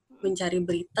gue mencari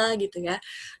berita gitu ya,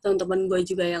 teman-teman gue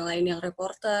juga yang lain yang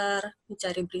reporter,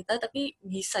 mencari berita, tapi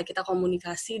bisa kita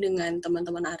komunikasi dengan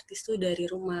teman-teman artis tuh dari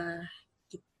rumah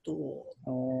gitu.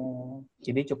 Oh,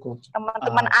 jadi cukup.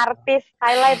 Teman-teman artis,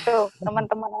 highlight tuh,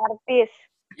 teman-teman artis.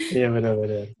 Iya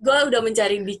benar-benar. Gue udah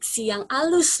mencari diksi yang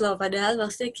halus loh, padahal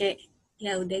maksudnya kayak,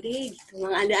 ya udah deh gitu,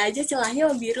 emang ada aja celahnya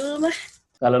sama Biru mah.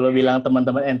 Kalau lo bilang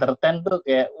teman-teman entertain tuh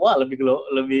kayak, wah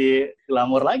lebih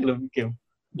glamor lagi lo Kim.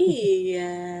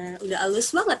 Iya, udah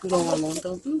halus banget gue ngomong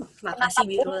tuh. Makasih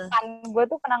Biru. Gue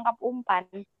tuh penangkap umpan.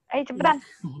 Ayo cepetan.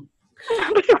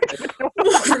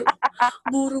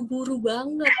 Buru-buru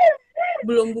banget.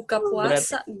 Belum buka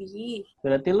puasa, Bi.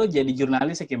 Berarti lo jadi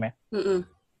jurnalis ya, Kim ya?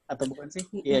 Atau bukan sih?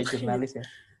 Iya, jurnalis ya.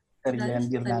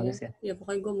 Kerjaan jurnalis ya. Ya,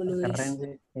 pokoknya gue menulis. Keren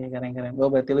sih. Iya, keren. Oh,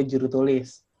 berarti lo juru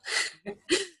tulis.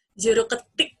 Juru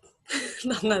ketik.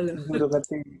 Tau gak lo? Juru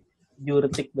ketik.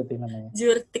 Jurtik berarti namanya.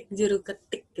 Juru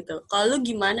ketik gitu. Kalau lu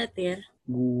gimana, Tir?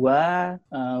 Gua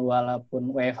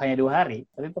walaupun WFH-nya 2 hari,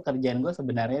 tapi pekerjaan gue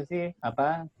sebenarnya sih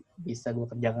bisa gue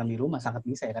kerjakan di rumah, sangat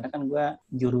bisa ya, karena kan gue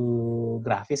juru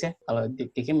grafis ya. Kalau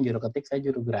Kikim juru ketik, saya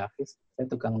juru grafis, saya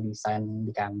tukang desain di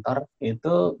kantor.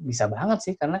 Itu bisa banget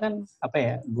sih, karena kan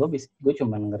gue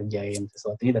cuma ngerjain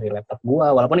sesuatu dari laptop gue,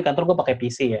 walaupun di kantor gue pakai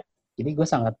PC ya. Jadi gue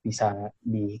sangat bisa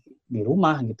di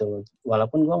rumah gitu,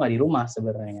 walaupun gue nggak di rumah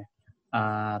sebenarnya.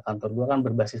 Kantor gue kan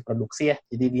berbasis produksi ya,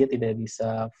 jadi dia tidak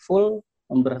bisa full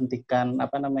memberhentikan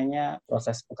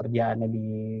proses pekerjaannya di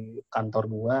kantor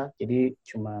gue, jadi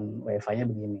cuman WFH-nya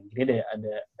begini. Jadi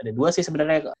ada 2 sih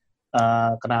sebenarnya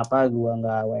kenapa gue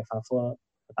nggak WFH full.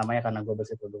 Pertama ya karena gue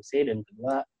bersih produksi, dan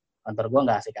kedua kantor gue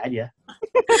nggak asik aja.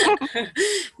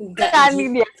 Nggak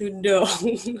gitu dong.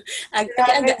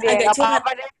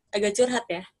 Agak curhat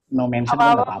ya. No mention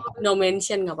nggak apa-apa. No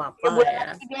mention nggak apa-apa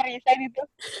ya. Dia resign itu.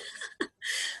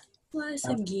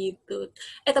 Masa gitu.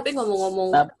 Tapi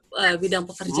ngomong-ngomong bidang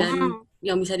pekerjaan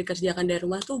yang bisa dikerjakan dari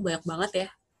rumah tuh banyak banget ya.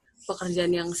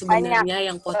 Pekerjaan yang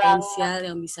sebenarnya yang potensial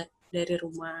yang bisa dari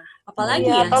rumah. Apalagi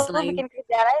ya selain bikin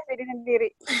kerjaan aja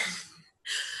sendiri.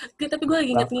 Tapi gue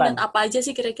lagi ingat-ingat apa aja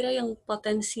sih kira-kira yang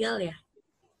potensial ya.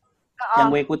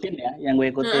 Yang gue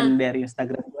ikutin dari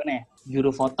Instagram gue nih, juru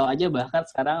foto aja bahkan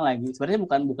sekarang lagi,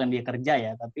 sebenarnya bukan dia kerja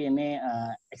ya, tapi ini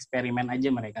eksperimen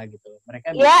aja mereka gitu.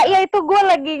 Mereka iya itu gue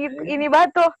lagi ini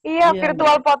batu,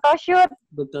 virtual photoshoot.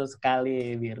 Betul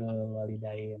sekali, Biru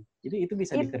Walidain. Jadi itu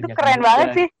bisa dikerjakan. Itu keren banget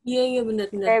sih. Iya benar.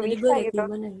 Kayak bisa gue gitu.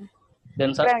 Ya? Dan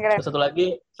satu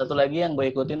lagi yang gue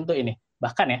ikutin tuh ini,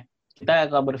 bahkan ya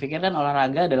kita kalau berpikir kan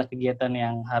olahraga adalah kegiatan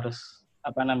yang harus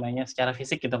secara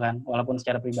fisik gitu kan, walaupun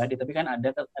secara pribadi, tapi kan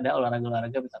ada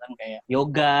olahraga misalkan kayak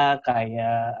yoga,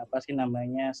 kayak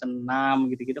senam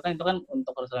gitu-gitu kan, itu kan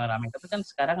untuk harus rame. Tapi kan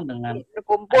sekarang dengan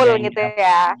berkumpul gitu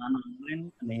ya,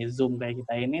 online, Zoom kayak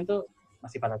kita ini tuh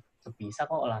masih pada bisa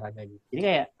kok olahraga gitu. Jadi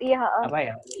kayak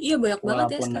Iya banyak banget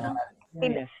ya sekarang.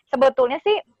 Sebetulnya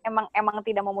sih emang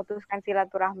tidak memutuskan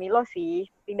silaturahmi lo sih,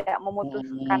 tidak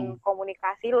memutuskan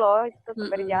komunikasi lo, itu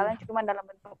berjalan cuma dalam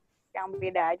bentuk yang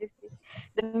beda aja sih.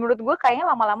 Dan menurut gue kayaknya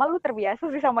lama-lama lu terbiasa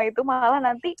sih sama itu, malah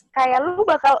nanti kayak lu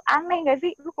bakal aneh gak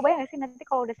sih? Lu kebayang gak sih nanti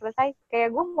kalau udah selesai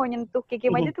kayak gue mau nyentuh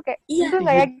Kikim aja tuh kayak itu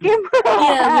gak ya Kim?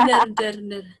 Iya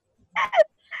benar.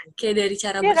 Kayak dari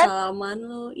cara bersalaman kan?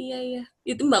 Lo iya.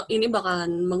 Itu ini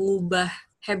bakalan mengubah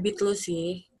habit lo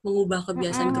sih, mengubah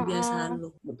kebiasaan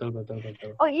lo. Betul.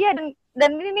 Oh iya,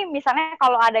 dan ini nih misalnya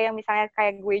kalau ada yang misalnya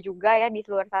kayak gue juga ya di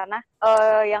luar sana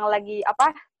yang lagi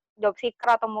job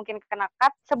seeker atau mungkin kena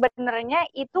cut, sebenarnya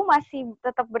itu masih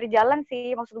tetap berjalan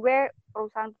sih. Maksud gue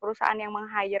perusahaan-perusahaan yang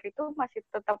meng-hire itu masih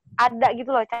tetap ada gitu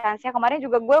loh chance-nya. Kemarin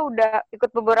juga gue udah ikut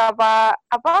beberapa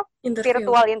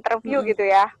virtual interview gitu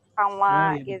ya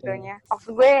sama gitunya.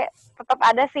 Maksud gue tetap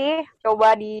ada sih,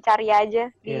 coba dicari aja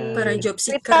di para job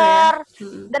seeker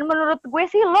Twitter. Ya. Dan menurut gue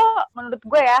sih menurut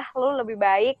gue lo lebih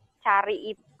baik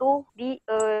cari itu di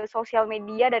sosial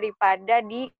media daripada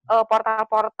di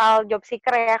portal-portal job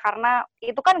seeker ya, karena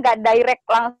itu kan nggak direct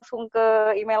langsung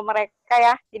ke email mereka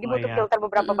ya, jadi butuh filter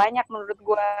beberapa banyak menurut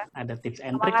gue. Ada tips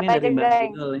and trick nih dari Mbak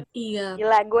Sidul. Iya.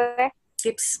 Gila gue.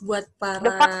 Tips buat para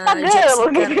job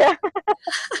seeker. Gitu ya.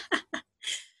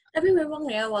 Tapi memang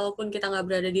ya, walaupun kita nggak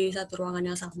berada di satu ruangan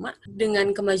yang sama,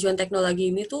 dengan kemajuan teknologi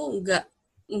ini tuh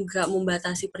nggak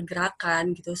membatasi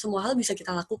pergerakan gitu. Semua hal bisa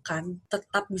kita lakukan,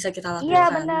 tetap bisa kita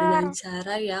Iya, lakukan benar. dengan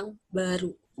cara yang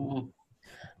baru.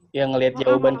 Yang ngelihat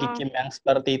jawaban Kikim yang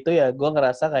seperti itu ya, gue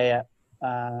ngerasa kayak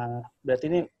berarti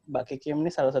ini Mbak Kikim ini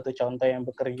salah satu contoh yang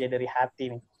bekerja dari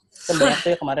hati nih. Kan banyak tuh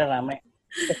ya kemarin rame,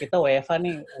 kita WFH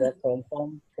nih, work from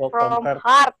home, work from From heart.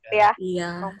 heart ya.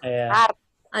 Iya. From Iya. heart.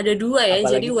 Ada 2 ya,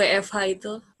 Apalagi- jadi WFH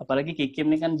itu. Apalagi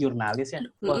Kikim nih kan jurnalis ya.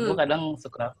 Wah, gue kadang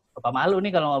suka malu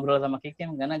nih kalau ngobrol sama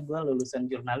Kikim, karena gue lulusan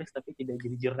jurnalis tapi tidak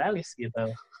jadi jurnalis gitu.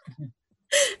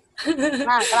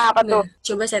 Nah, kenapa tuh?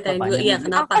 Coba saya tanya dulu, Bapaknya iya nih.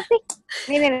 kenapa? Apa sih?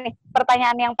 Nih,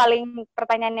 pertanyaan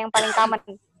yang paling common.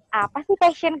 Apa sih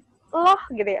passion lo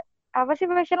gitu ya? Apa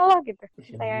sih passion lo gitu?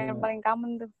 Passion Pertanyaan yang gua paling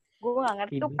common tuh. Gue nggak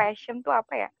ngerti tuh Tidur. passion tuh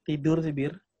apa ya. Tidur sih,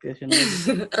 Bir. Passion gue.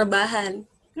 Rebahan.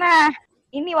 Nah,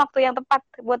 ini waktu yang tepat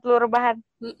buat lu rebahan.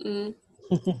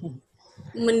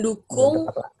 Mendukung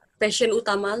passion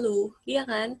utama lu, iya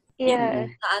kan? Iya.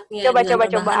 Saatnya Coba, dengan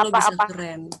rebahan coba, lu bisa apa?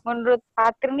 keren. Menurut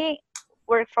Patir nih,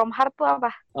 work from heart tuh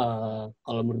apa?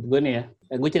 Kalau menurut gue nih ya,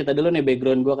 gue cerita dulu nih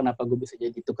background gue kenapa gue bisa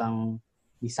jadi tukang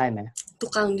desain ya.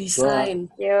 Tukang desain.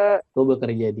 Yuk. Gue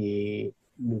bekerja di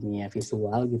dunia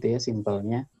visual gitu ya,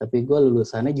 simpelnya. Tapi gue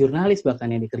lulusannya jurnalis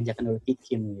bahkan yang dikerjakan oleh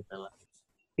Kikim gitu loh.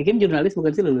 Kikim jurnalis bukan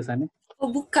sih lulusannya? Oh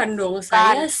bukan dong,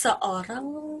 saya seorang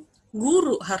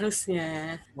guru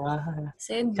harusnya. Wah,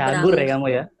 Saya cagur ya kamu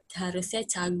ya? Harusnya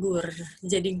cagur,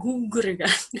 jadi gugur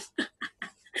kan?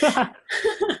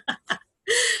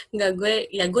 Enggak,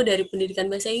 gue dari pendidikan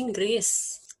bahasa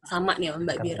Inggris. Sama nih sama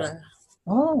Mbak Birul.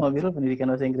 Oh, Mbak Birul pendidikan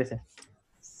bahasa Inggris ya?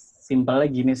 Simpelnya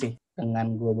gini sih,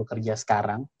 dengan gue bekerja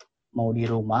sekarang, mau di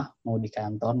rumah, mau di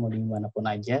kantor, mau di manapun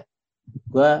aja,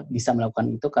 gue bisa melakukan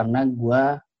itu karena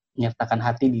gue menyertakan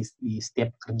hati di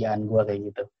setiap pekerjaan gue kayak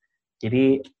gitu.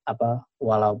 Jadi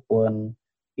walaupun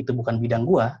itu bukan bidang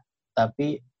gue,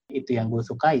 tapi itu yang gue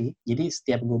sukai. Jadi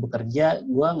setiap gue bekerja,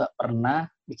 gue nggak pernah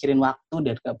mikirin waktu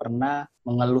dan nggak pernah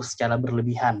mengeluh secara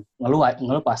berlebihan.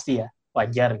 Ngeluh pasti ya,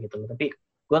 wajar gitu. Tapi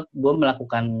gue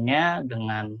melakukannya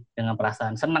dengan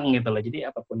perasaan senang gitu loh. Jadi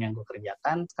apapun yang gue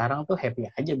kerjakan, sekarang tuh happy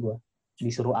aja gue.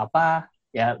 Disuruh apa,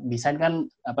 ya desain kan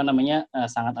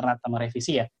sangat erat sama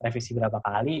revisi ya. Revisi berapa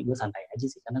kali, gue santai aja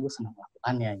sih karena gue senang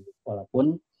melakukannya gitu.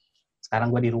 Walaupun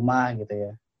sekarang gue di rumah gitu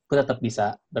ya, gue tetap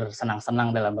bisa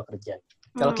bersenang-senang dalam bekerja.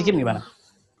 Kalau Kikim gimana?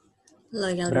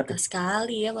 Loyalitas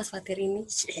sekali ya Mas Fatir ini.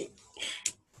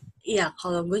 Iya,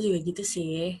 kalau gue juga gitu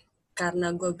sih.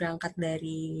 Karena gue berangkat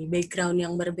dari background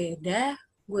yang berbeda,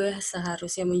 gue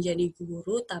seharusnya menjadi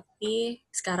guru, tapi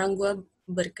sekarang gue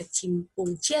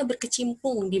berkecimpung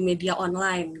di media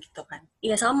online gitu kan.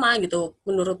 Iya sama gitu.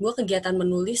 Menurut gue kegiatan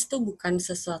menulis tuh bukan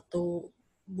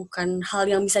hal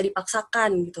yang bisa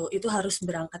dipaksakan gitu. Itu harus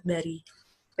berangkat dari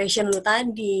passion lu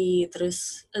tadi,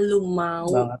 terus lu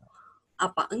mau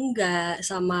apa enggak,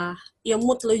 sama ya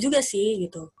mood lu juga sih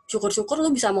gitu. Syukur-syukur lu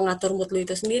bisa mengatur mood lu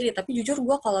itu sendiri, tapi jujur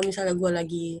gue kalau misalnya gue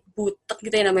lagi butek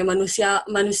gitu ya, namanya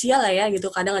manusia lah ya gitu,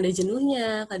 kadang ada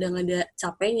jenuhnya, kadang ada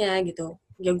capeknya gitu.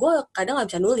 Ya gue kadang gak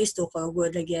bisa nulis tuh kalau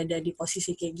gue lagi ada di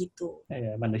posisi kayak gitu.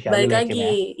 Manusiawi. Balik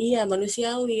lagi, iya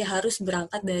manusiawi, harus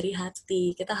berangkat dari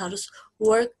hati. Kita harus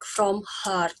work from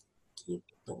heart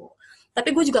gitu.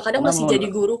 Tapi gue juga kadang masih jadi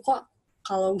guru kok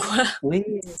kalau gue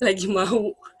lagi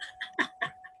mau.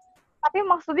 Tapi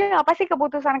maksudnya apa sih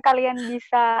keputusan kalian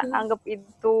bisa anggap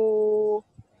itu?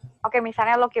 Oke,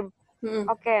 misalnya lo Kim,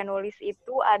 nulis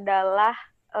itu adalah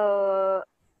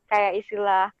kayak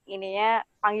istilah ininya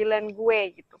panggilan gue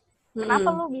gitu.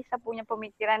 Kenapa lo bisa punya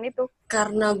pemikiran itu?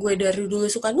 Karena gue dari dulu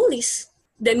suka nulis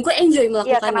dan gue enjoy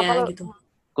melakukannya gitu.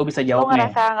 Gue bisa jawab nih. Lo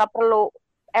ngerasa nggak perlu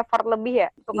effort lebih ya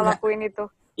untuk ngelakuin itu?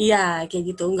 Iya, kayak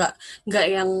gitu. Nggak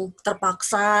yang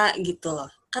terpaksa gitu loh.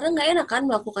 Karena nggak enak kan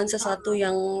melakukan sesuatu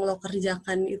yang lo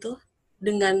kerjakan itu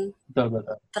dengan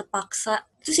betul. Terpaksa.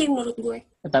 Itu sih menurut gue.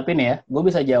 Tapi nih ya, gue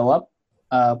bisa jawab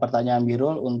pertanyaan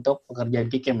Birul untuk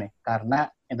pekerjaan Kikim nih. Karena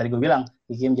yang tadi gue bilang,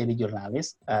 Kikim jadi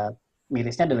jurnalis,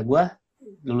 mirisnya adalah gue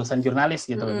lulusan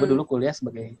jurnalis gitu. Gue dulu kuliah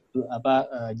sebagai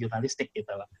jurnalistik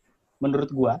gitu loh.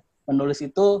 Menurut gue, menulis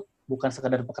itu bukan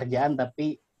sekadar pekerjaan,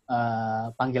 tapi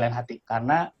panggilan hati.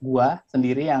 Karena gue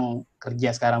sendiri yang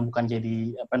kerja sekarang bukan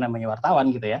jadi wartawan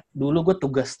gitu ya. Dulu gue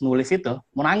tugas nulis itu,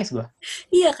 mau nangis gue.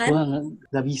 Iya kan? Gue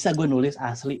gak bisa gue nulis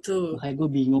asli. Tuh. Makanya gue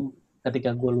bingung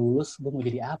ketika gue lulus, gue mau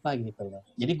jadi apa gitu loh.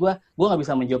 Jadi gue gak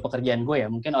bisa menjawab pekerjaan gue ya.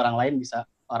 Mungkin orang lain bisa,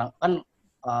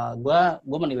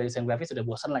 gue menilai desain grafis sudah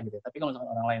bosan lah gitu. Tapi kalau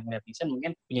orang lain melihat desain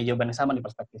mungkin punya jawaban yang sama di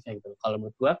perspektifnya gitu. Kalau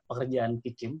menurut gue pekerjaan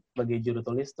Kikim sebagai juru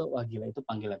tulis tuh wah gila itu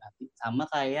panggilan hati. Sama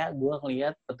kayak gue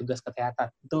ngelihat petugas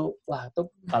kesehatan itu wah tuh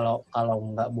kalau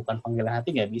nggak bukan panggilan hati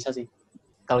nggak bisa sih.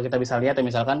 Kalau kita bisa lihat ya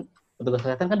misalkan petugas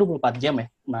kesehatan kan 24 jam ya.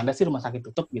 Mana sih rumah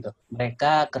sakit tutup gitu.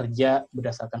 Mereka kerja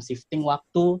berdasarkan shifting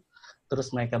waktu,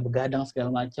 terus mereka begadang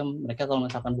segala macam. Mereka kalau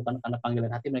misalkan bukan karena panggilan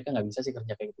hati, mereka nggak bisa sih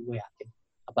kerja kayak gitu, gue yakin.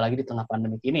 Apalagi di tengah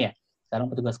pandemi ini ya. Sekarang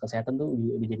petugas kesehatan tuh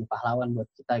udah jadi pahlawan buat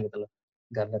kita gitu loh.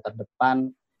 Garda terdepan,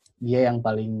 dia yang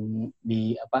paling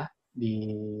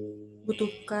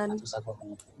Butuhkan.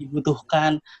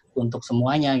 dibutuhkan untuk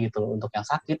semuanya gitu loh, untuk yang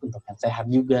sakit, untuk yang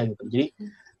sehat juga gitu. Jadi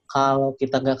kalau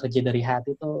kita nggak kerja dari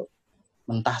hati tuh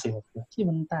mentah sih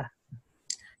mentah.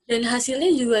 Dan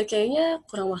hasilnya juga kayaknya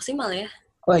kurang maksimal ya.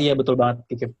 Oh iya betul banget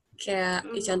Kiki. Kayak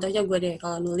contohnya gue deh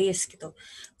kalau nulis gitu.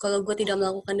 Kalau gue tidak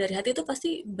melakukan dari hati itu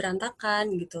pasti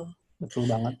berantakan gitu. Betul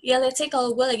banget. Ya let's say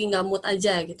kalau gue lagi nggak mood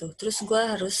aja gitu, terus gue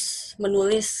harus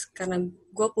menulis karena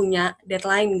gue punya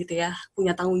deadline gitu ya,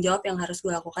 punya tanggung jawab yang harus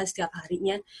gue lakukan setiap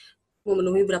harinya,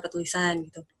 memenuhi berapa tulisan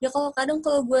gitu. Ya kalau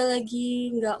gue lagi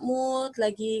nggak mood,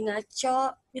 lagi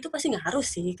ngaco, itu pasti nggak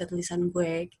harus sih ke tulisan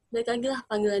gue. Balik lagi lah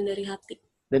panggilan dari hati.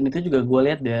 Dan itu juga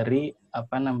gue lihat dari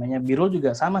Birul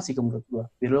juga sama sih menurut gue.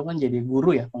 Birul kan jadi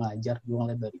guru ya, pengajar. Gue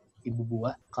ngeliat dari ibu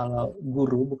gue, kalau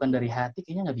guru bukan dari hati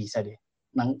kayaknya nggak bisa deh.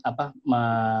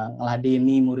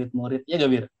 Ngeladeni murid-murid, ya gak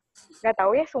Bir? Gak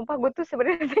tahu ya, sumpah gue tuh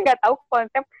sebenarnya nggak tahu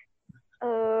konsep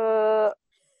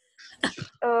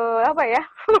apa ya,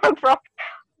 Prof.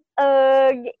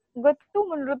 Gue tuh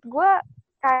menurut gue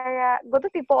kayak gue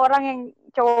tuh tipe orang yang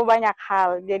coba banyak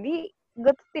hal, jadi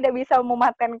gue tuh tidak bisa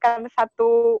mematenkan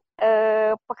satu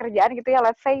pekerjaan gitu ya,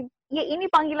 let's say ya ini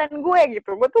panggilan gue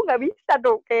gitu, gue tuh nggak bisa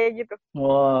tuh kayak gitu.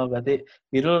 Oh, berarti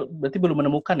Birul belum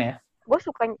menemukan ya? Gue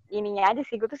suka ininya aja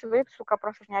sih, gue tuh sebenarnya suka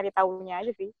proses nyari tahunya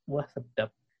aja sih. Wah,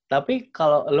 sedap. Tapi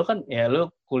kalau lu kan, ya lu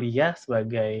kuliah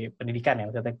sebagai pendidikan ya,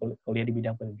 maksudnya kuliah di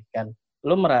bidang pendidikan.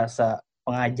 Lu merasa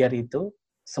pengajar itu,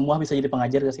 semua bisa jadi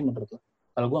pengajar gak sih menurut lu?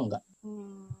 Kalau gue enggak.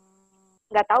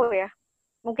 Nggak tahu ya.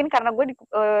 Mungkin karena gue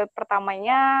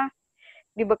pertamanya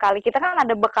dibekali, kita kan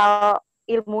ada bekal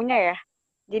ilmunya ya.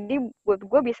 Jadi buat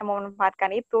gue bisa memanfaatkan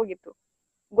itu gitu.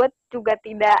 Gue juga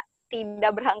tidak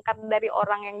berangkat dari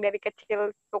orang yang dari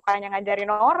kecil sukanya ngajarin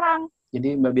orang.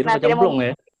 Jadi Mbak Biru kecemplung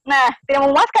ya? Nah,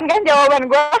 tidak memuaskan kan jawaban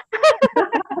gue?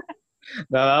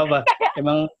 Gak apa-apa.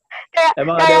 Emang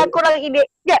kayak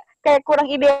kurang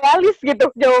idealis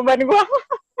gitu jawaban gue.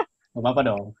 Gak apa-apa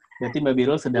dong. Berarti Mbak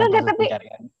Biru sedang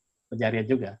pencarian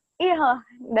juga. Iya,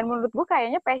 dan menurut gue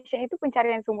kayaknya passion itu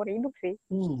pencarian seumur hidup sih.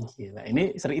 Gila.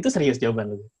 Itu serius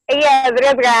jawaban lu? Iya,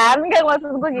 serius kan? Enggak,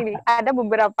 maksud gue gini, ada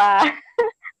beberapa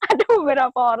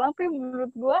orang tuh menurut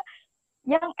gue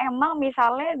yang emang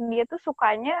misalnya dia tuh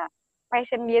sukanya,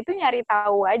 passion dia tuh nyari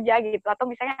tahu aja gitu. Atau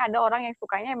misalnya ada orang yang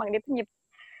sukanya emang dia tuh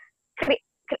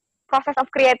proses of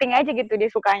creating aja gitu dia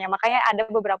sukanya. Makanya ada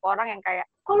beberapa orang yang kayak,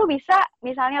 kok lu bisa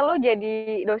misalnya lo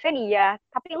jadi dosen iya,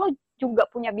 tapi lo juga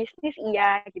punya bisnis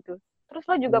iya gitu. Terus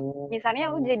lo juga misalnya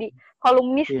lo jadi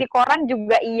kolumnis di koran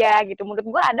juga iya gitu. Menurut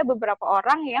gue ada beberapa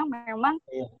orang yang memang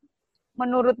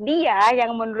menurut dia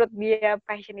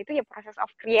passion itu ya proses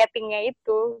of creating-nya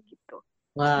itu gitu.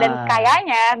 Wow. Dan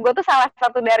kayaknya gue tuh salah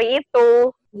satu dari itu.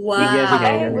 Wow.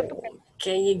 Makanya gue tuh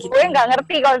kayaknya gitu. Gue nggak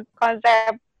ngerti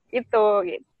konsep itu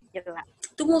gitu lah.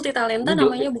 Itu multitalenta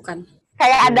namanya bukan?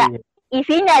 Kayak ada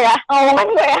isinya ya ngomongan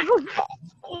gue ya.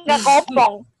 Nggak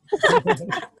kopong.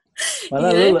 Malah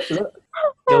lu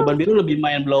jawaban Biru lebih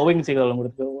mind blowing sih kalau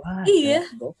menurut gue. Wah, iya.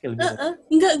 Gokil.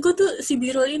 Enggak, gue tuh si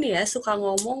Birul ini ya suka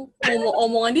ngomong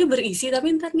omongan dia berisi,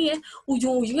 tapi ntar nih ya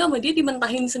ujung-ujungnya sama dia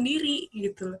dimentahin sendiri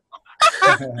gitu.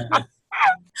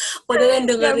 Padahal yang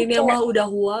dengerinnya mah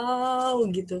udah wow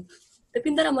gitu. Tapi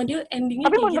ntar sama dia endingnya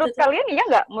tapi kayak menurut gitu. Kalian iya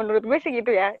nggak? Menurut gue sih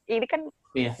gitu ya. Ini kan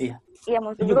Iya,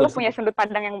 maksud gue punya sudut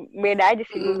pandang yang beda aja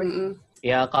sih.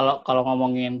 Ya kalau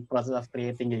ngomongin proses of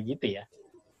creating gitu ya.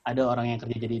 Ada orang yang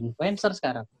kerja jadi influencer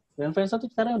sekarang. Dan influencer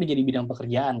tuh sekarang udah jadi bidang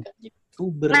pekerjaan kan, jadi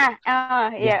YouTuber. Nah,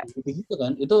 iya. Gitu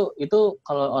kan. Itu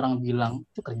kalau orang bilang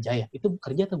itu kerja ya, itu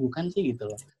kerja atau bukan sih gitu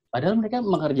loh. Padahal mereka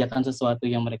mengerjakan sesuatu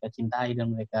yang mereka cintai dan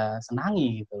mereka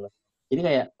senangi gitu loh. Jadi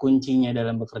kayak kuncinya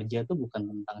dalam bekerja tuh bukan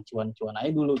tentang cuan-cuan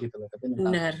aja dulu gitu loh, tapi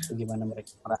tentang bagaimana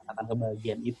mereka merasakan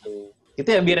kebahagiaan itu. Itu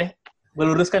ya Bir ya? Gue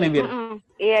luruskan ya Bir?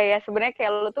 Iya ya, sebenarnya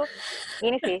kayak lu tuh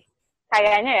ini sih.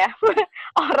 Kayaknya ya,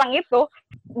 orang itu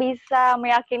bisa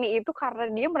meyakini itu karena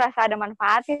dia merasa ada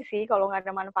manfaatnya sih. Kalau nggak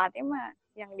ada manfaatnya mah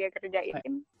yang dia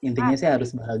kerjain. Intinya sih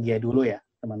harus bahagia dulu ya,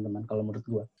 teman-teman, kalau menurut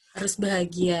gue. Harus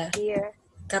bahagia. Iya.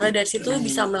 Karena dari situ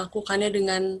bisa melakukannya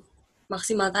dengan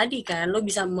maksimal tadi kan. Lo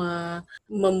bisa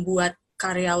membuat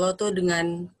karya lo tuh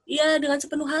dengan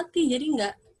sepenuh hati.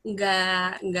 Jadi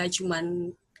nggak cuman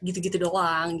gitu-gitu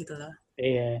doang gitu loh.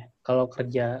 Iya, kalau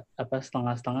kerja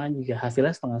setengah-setengah juga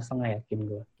hasilnya setengah-setengah, yakin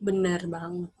gue. Benar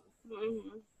banget.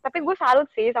 Tapi gue salut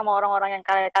sih sama orang-orang yang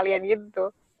kayak kalian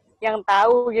gitu, yang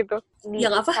tahu gitu di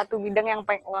Yang apa? satu bidang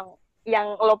yang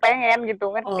lo pengen gitu,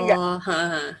 ngerti nggak? Oh,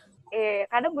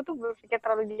 Kadang gue tuh berpikir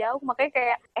terlalu jauh, makanya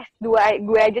kayak S2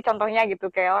 gue aja contohnya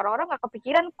gitu, kayak orang-orang nggak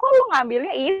kepikiran kok lo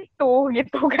ngambilnya itu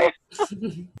gitu kayak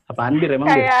Apaan Bir emang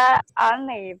Bir? kayak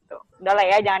aneh itu. Udah lah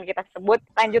ya, jangan kita sebut.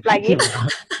 Lanjut lagi.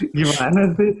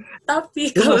 Gimana sih? tapi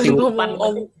Lu kalau ngasih ngomong umpan,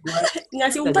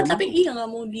 ngasih umpan tapi nggak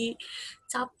mau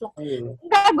dicaplok.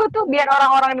 Enggak, gue tuh biar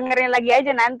orang-orang dengerin lagi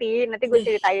aja nanti gue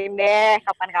ceritain deh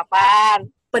kapan-kapan.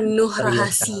 Penuh Serius,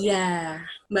 rahasia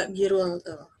Mbak Birul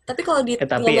tuh. Tapi kalau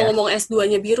tapi ngomong-ngomong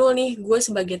S2-nya Birul nih, gue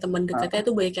sebagai teman dekatnya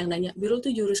tuh banyak yang nanya, Birul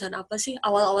tuh jurusan apa sih?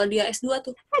 Awal-awal dia S2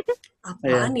 tuh.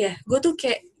 Apaan ya? Gue tuh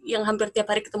kayak yang hampir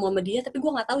tiap hari ketemu sama dia, tapi gue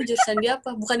nggak tahu jurusan dia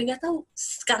apa. Bukan nggak tahu,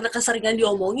 karena keseringan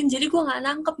diomongin, jadi gue nggak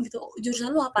nangkep gitu.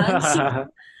 Jurusan lu apaan sih?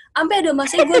 Sampai ada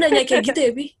masanya gue nanya kayak gitu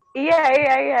ya, Bi? Iya.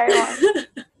 Emang.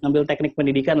 Ngambil teknik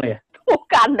pendidikan lo ya?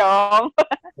 Bukan dong.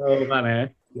 Oh, bukan ya?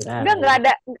 Nggak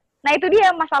ada. Nah itu dia,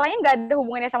 masalahnya nggak ada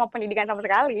hubungannya sama pendidikan sama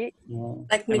sekali.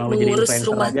 Teknik mengurus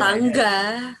rumah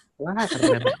tangga. Wah,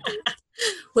 keren.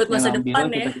 Buat masa depan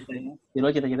ya.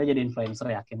 Bilo cita-cita jadi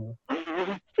influencer, yakin lo?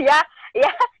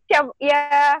 Ya,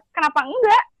 kenapa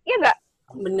enggak? Iya enggak?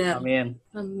 Bener.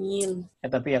 Amin.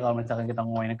 Tapi ya kalau misalkan kita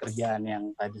ngomongin kerjaan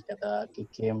yang tadi kata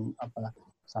Kikim,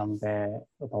 sampai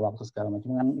lupa waktu segala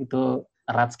macam, kan itu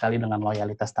erat sekali dengan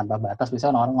loyalitas tanpa batas. Bisa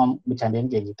orang bercandain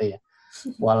kayak gitu ya.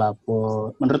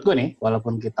 Walaupun menurut gue nih,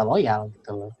 walaupun kita loyal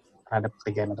gitu loh terhadap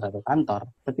pekerjaan atau terhadap kantor,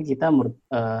 tapi kita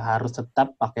harus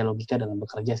tetap pakai logika dalam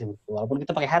bekerja sih, walaupun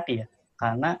kita pakai hati ya,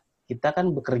 karena kita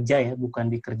kan bekerja ya, bukan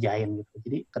dikerjain gitu.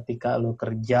 Jadi ketika lo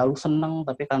kerja lo seneng,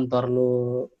 tapi kantor lo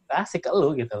asik ke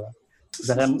lo gitu loh.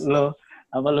 Misalkan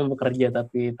lo bekerja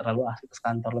tapi terlalu asik ke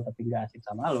kantor lo tapi nggak asik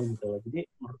sama lo gitu loh. Jadi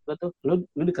menurut gue tuh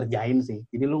lo dikerjain sih.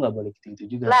 Jadi lo nggak boleh gitu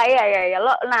juga. Lah iya.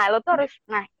 Lo tuh harus,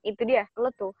 itu dia.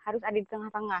 Lo tuh harus ada di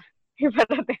tengah-tengah.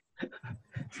 Ibaratnya.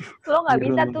 Lo nggak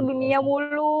bisa tuh dunia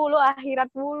mulu, lo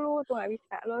akhirat mulu tuh nggak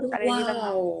bisa. Lo harus ada di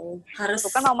tengah. Harus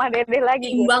tuh kan Mama Dede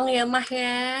lagi. Imbang ya Mah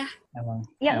ya. Emang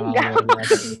enggak.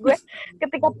 Gue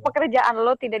ketika pekerjaan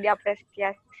lo tidak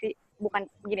diapresiasi, bukan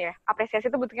gini ya, apresiasi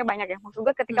itu bentuknya banyak ya. Maksud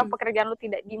gue ketika pekerjaan lu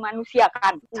tidak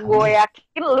dimanusiakan, gue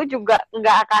yakin lu juga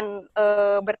nggak akan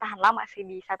bertahan lama sih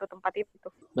di satu tempat itu.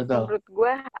 Betul. Menurut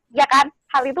gue, ya kan,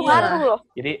 hal itu ngaruh loh.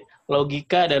 Jadi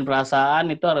logika dan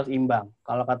perasaan itu harus imbang.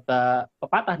 Kalau kata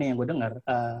pepatah nih yang gue dengar,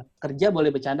 kerja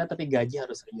boleh bercanda tapi gaji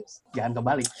harus serius. Jangan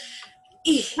kebalik.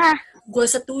 Nah, gue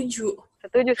setuju.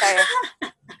 Setuju saya.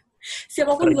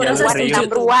 Siapapun gue rasa setuju.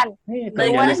 Number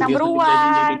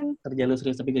one. Kerja lu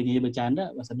serius tapi gajinya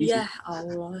bercanda, masa bisa? Ya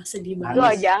Allah, sedih banget. Lu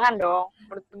jangan dong.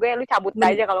 Menurut gue lu cabut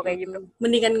aja kalau kayak gitu.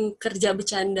 Mendingan kerja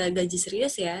bercanda gaji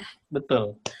serius ya.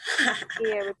 Betul.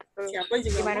 Iya betul. Siapa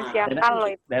juga dimanusiakan lo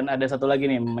itu. Dan ada satu lagi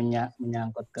nih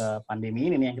menyangkut ke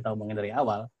pandemi ini nih yang kita omongin dari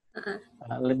awal.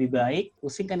 Lebih baik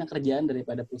pusing karena kerjaan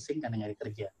daripada pusing karena nyari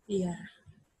kerja. Iya.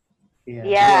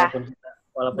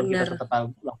 Walaupun kita tetap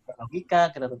pakai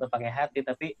logika, kita tetap pakai hati,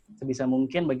 tapi sebisa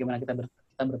mungkin bagaimana kita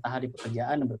bertahan di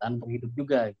pekerjaan dan bertahan untuk hidup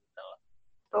juga gitu.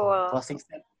 Betul.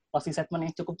 Closing statement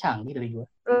yang cukup canggih dari gue.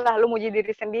 Lah, lu muji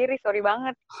diri sendiri, sorry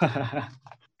banget.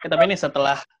 Tapi ini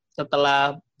setelah 1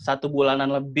 bulanan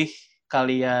lebih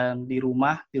kalian di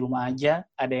rumah aja,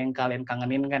 ada yang kalian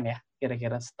kangenin kan ya?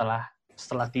 Kira-kira setelah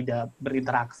tidak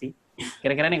berinteraksi.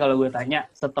 Kira-kira nih kalau gue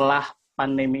tanya, setelah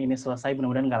pandemi ini selesai,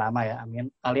 mudah-mudahan nggak lama ya, amin.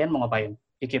 Kalian mau ngapain?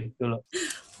 Kikim dulu.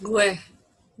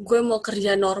 Gue mau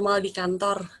kerja normal di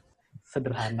kantor.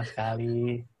 Sederhana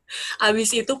sekali. Abis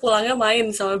itu pulangnya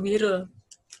main sama Birul.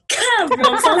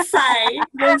 Belum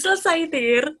selesai,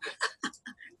 Tir.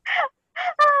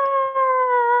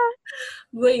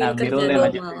 Gue ingin kerja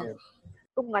normal.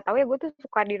 Gue nggak tahu ya, gue tuh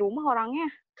suka di rumah orangnya.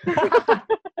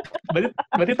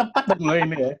 Berarti tepat dong lo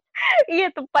ini ya? Iya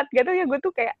tepat, gak tau ya, gue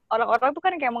tuh kayak orang-orang tuh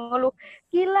kan kayak mengeluh,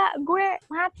 gila gue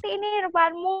mati nih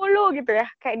rebahan mulu gitu ya,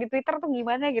 kayak di Twitter tuh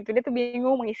gimana gitu, dia tuh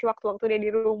bingung mengisi waktu-waktu dia di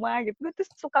rumah gitu. Gue tuh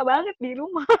suka banget di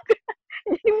rumah.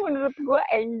 Jadi menurut gue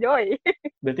enjoy.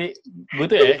 Berarti gue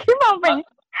tuh ya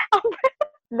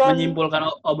Dan menyimpulkan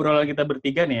obrolan kita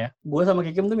bertiga nih ya, gue sama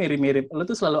Kikim tuh mirip-mirip. Lo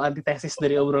tuh selalu antitesis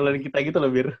dari obrolan kita gitu loh,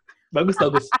 Bir. Bagus.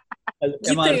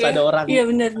 Emang harus ada orang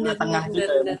tengah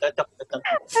gitu, cocok.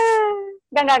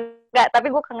 Enggak,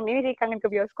 tapi gue kangen ke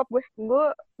bioskop gue.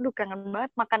 Kangen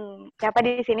banget makan. Siapa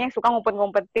di sini yang suka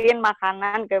ngumpet-ngumpetin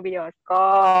makanan ke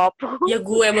bioskop? Ya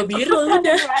gue sama Birul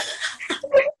udah.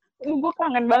 Gue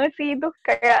kangen banget sih itu.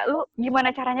 Kayak lu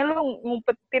gimana caranya lu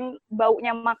ngumpetin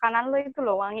baunya makanan lu itu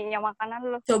loh, wanginya makanan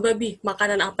lu. Coba Bi,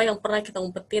 makanan apa yang pernah kita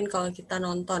ngumpetin kalau kita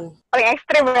nonton? Paling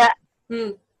ekstrim ya?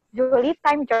 Hmm. Jolly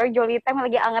Time, coy. Jolly Time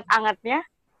lagi anget-angetnya.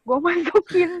 gue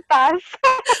masukin tas.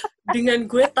 Dengan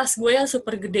tas gue yang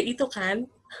super gede itu kan.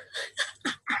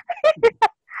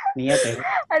 Niat ya.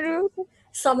 Aduh,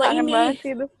 Sama kangen ini, banget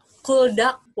sih itu.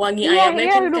 Kuldak, wangi Iya, ayamnya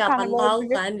iya, kan aduh, kapan kangen banget tahu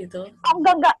juga. kan gitu. Oh,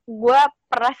 enggak. Gue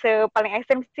pernah paling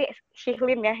ekstrim sih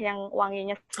Shihlin ya, yang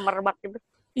wanginya semerbak gitu.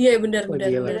 Iya benar. Wah,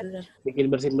 gila. Bikin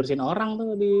bersin orang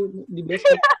tuh di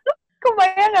bioskop.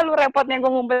 Kebayang gak lu repotnya gue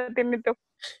ngumpetin itu?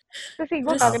 Terus sih gue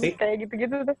Terus- kangen Tapi- kayak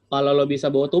gitu-gitu tuh. Kalau lo bisa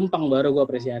bawa tumpeng baru gue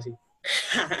apresiasi.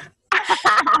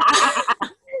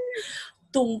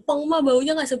 Tumpeng mah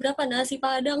baunya nggak seberapa, nasi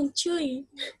padang cuy.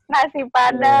 Nasi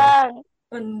Padang.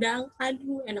 Rendang,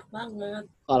 aduh enak banget.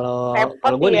 Kalau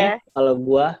Repot gue ya.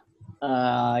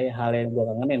 ya hal yang gue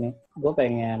kangenin nih, gue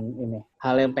pengen ini.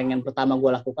 Hal yang pengen pertama gue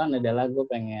lakukan adalah gue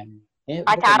pengen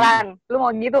Pacaran. Lu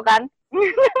mau gitu kan?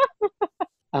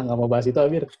 nggak mau bahas itu,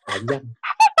 Abir. Panjang.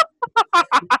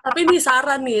 Tapi nih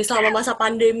saran nih, selama masa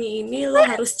pandemi ini lo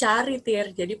harus cari,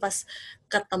 Tir. Jadi pas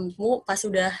ketemu, pas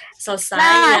udah selesai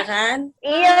Nah. ya kan.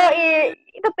 Iya,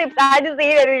 itu tips aja sih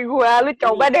dari gue. Lu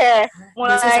coba deh.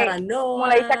 Biasa saran doang.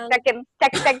 Mulai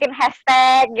cek-cekin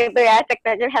hashtag gitu ya.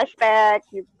 Cek-cekin hashtag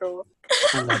gitu.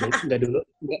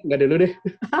 Nggak dulu deh.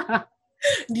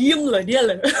 Diem loh dia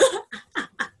loh.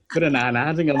 Gue udah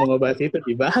nahan-nahan sih nggak mau ngebahas itu,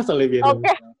 dibahas oleh Bir.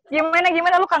 Oke. Gimana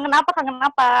lu kangen apa?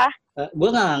 Gue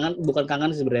nggak kangen, bukan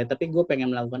kangen sebenarnya, tapi gue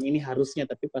pengen melakukan ini harusnya,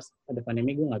 tapi pas ada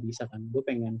pandemi gue nggak bisa kan. Gue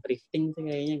pengen thrifting sih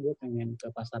kayaknya, gue pengen ke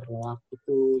pasar loak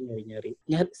itu nyari.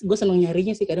 Gue seneng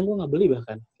nyarinya sih, kadang gue nggak beli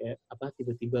bahkan. Kayak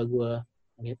tiba-tiba gue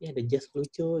ngeliatnya ada jas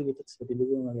lucu gitu, terus tiba-tiba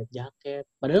gue ngeliat jaket.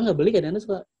 Padahal nggak beli, kadang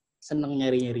suka seneng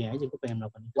nyari-nyarinya aja, gue pengen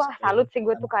melakukan itu. Wah, salut sih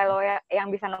gue tuh kalau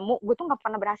yang bisa nemu. Gue tuh nggak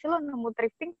pernah berhasil lo nemu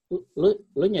thrifting.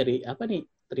 Lu nyari apa nih?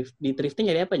 Di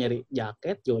thrifting nyari apa? Nyari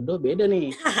jaket, jodoh, beda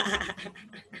nih.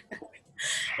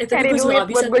 Itu Cari gue duit juga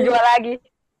bisa buat gue jual lagi.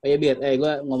 Oh iya, Bir,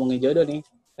 gue ngomongin jodoh nih.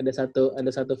 Ada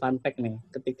satu fun fact nih.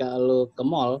 Ketika lu ke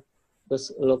mall, terus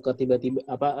lu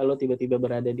tiba-tiba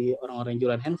berada di orang-orang yang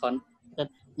jualan handphone, kan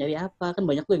nyari apa? Kan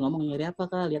banyak tuh yang ngomong nyari apa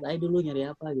kah? Lihat aja dulu nyari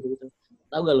apa gitu.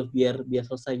 Tahu gak lu biar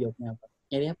selesai jawabnya apa?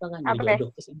 Nyari apa kan? Nyari Apa, jodoh.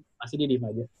 Terus pasti dia diem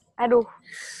aja. Aduh,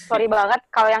 sorry banget.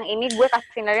 Kalau yang ini gue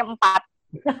kasih nilainya 4.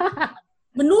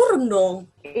 menurun dong.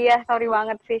 Iya, sorry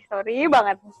banget sih. Sorry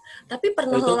banget. Tapi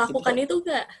pernah Itu- lo lakukan itu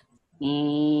gak?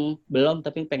 Belum,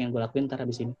 tapi pengen gue lakuin ntar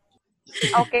abis ini.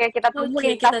 Oke, kita tunggu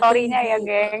Oke, Insta kita story-nya ya, tunggu.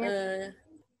 geng.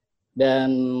 Dan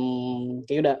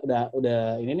kayaknya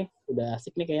udah ini nih, udah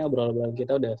asik nih kayaknya obrolan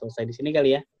kita udah selesai di sini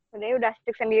kali ya. Udah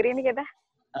asik sendiri nih kita.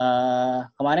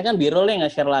 Kemarin kan Birul nih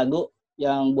nge-share lagu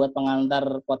yang buat pengantar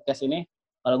podcast ini.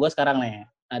 Kalau gue sekarang nih,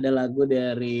 ada lagu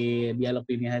dari Dialog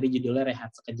Dini Hari judulnya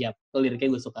Rehat Sekejap. Itu liriknya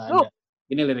gue suka ada.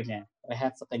 Ini liriknya.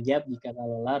 Rehat sekejap jika kau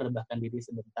lelah, rebahkan diri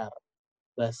sebentar.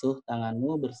 Basuh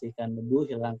tanganmu, bersihkan debu,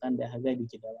 hilangkan dahaga di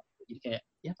jeda waktu. Jadi kayak,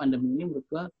 ya pandemi ini menurut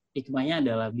gue hikmahnya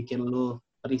adalah bikin lu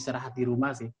beristirahat di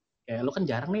rumah sih. Kayak lu kan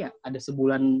jarang nih ya, ada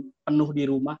sebulan penuh di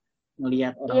rumah,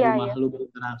 ngelihat orang rumah lu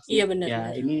berinteraksi. Iya, benar. Ya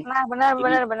ini Nah,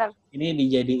 benar. ini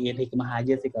dijadiin hikmah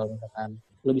aja sih kalau misalkan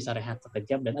lu bisa rehat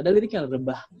sekejap. Dan ada liriknya,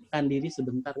 rebahkan diri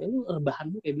sebentar. Ya lu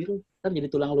rebahan lu kayak Biru, ntar jadi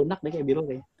tulang lunak deh kayak Biru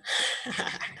kayak.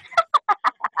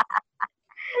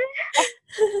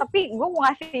 Tapi gue mau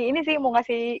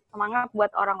ngasih semangat buat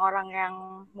orang-orang yang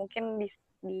mungkin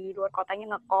di luar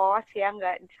kotanya ngekos ya,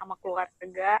 nggak sama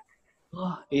keluarga.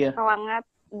 Oh iya. Semangat.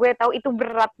 Gue tahu itu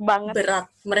berat banget. Berat.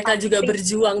 Mereka juga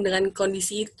berjuang dengan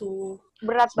kondisi itu.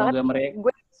 Berat Semoga banget.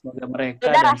 semoga mereka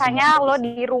Beda dan rasanya semua lo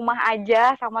di rumah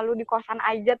aja sama lo di kosan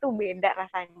aja tuh beda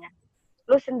rasanya.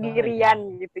 Lo sendirian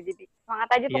gitu. Jadi semangat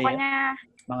aja pokoknya.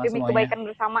 semangat Demi semuanya. kebaikan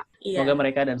bersama. Iya. Semoga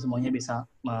mereka dan semuanya bisa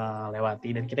melewati,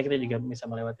 dan kita juga bisa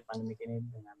melewati pandemi ini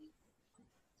dengan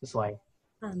sesuai.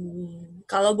 Amin.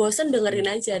 Kalau bosen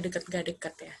dengerin aja deket gak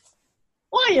deket ya.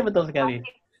 Oh iya betul sekali.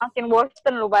 Makin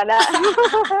bosen lu pada.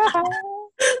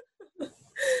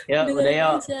 Ya udah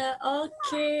yuk.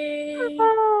 Oke.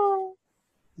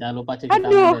 Jangan lupa cuci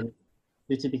tangan dan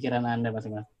cuci pikiran Anda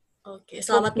masing-masing. Oke,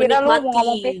 selamat Kira lu menikmati. mau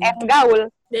ngomong peace and gaul.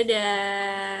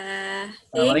 Dadah.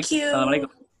 Assalamualaikum. Thank you. Assalamualaikum.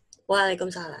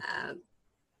 Waalaikumsalam.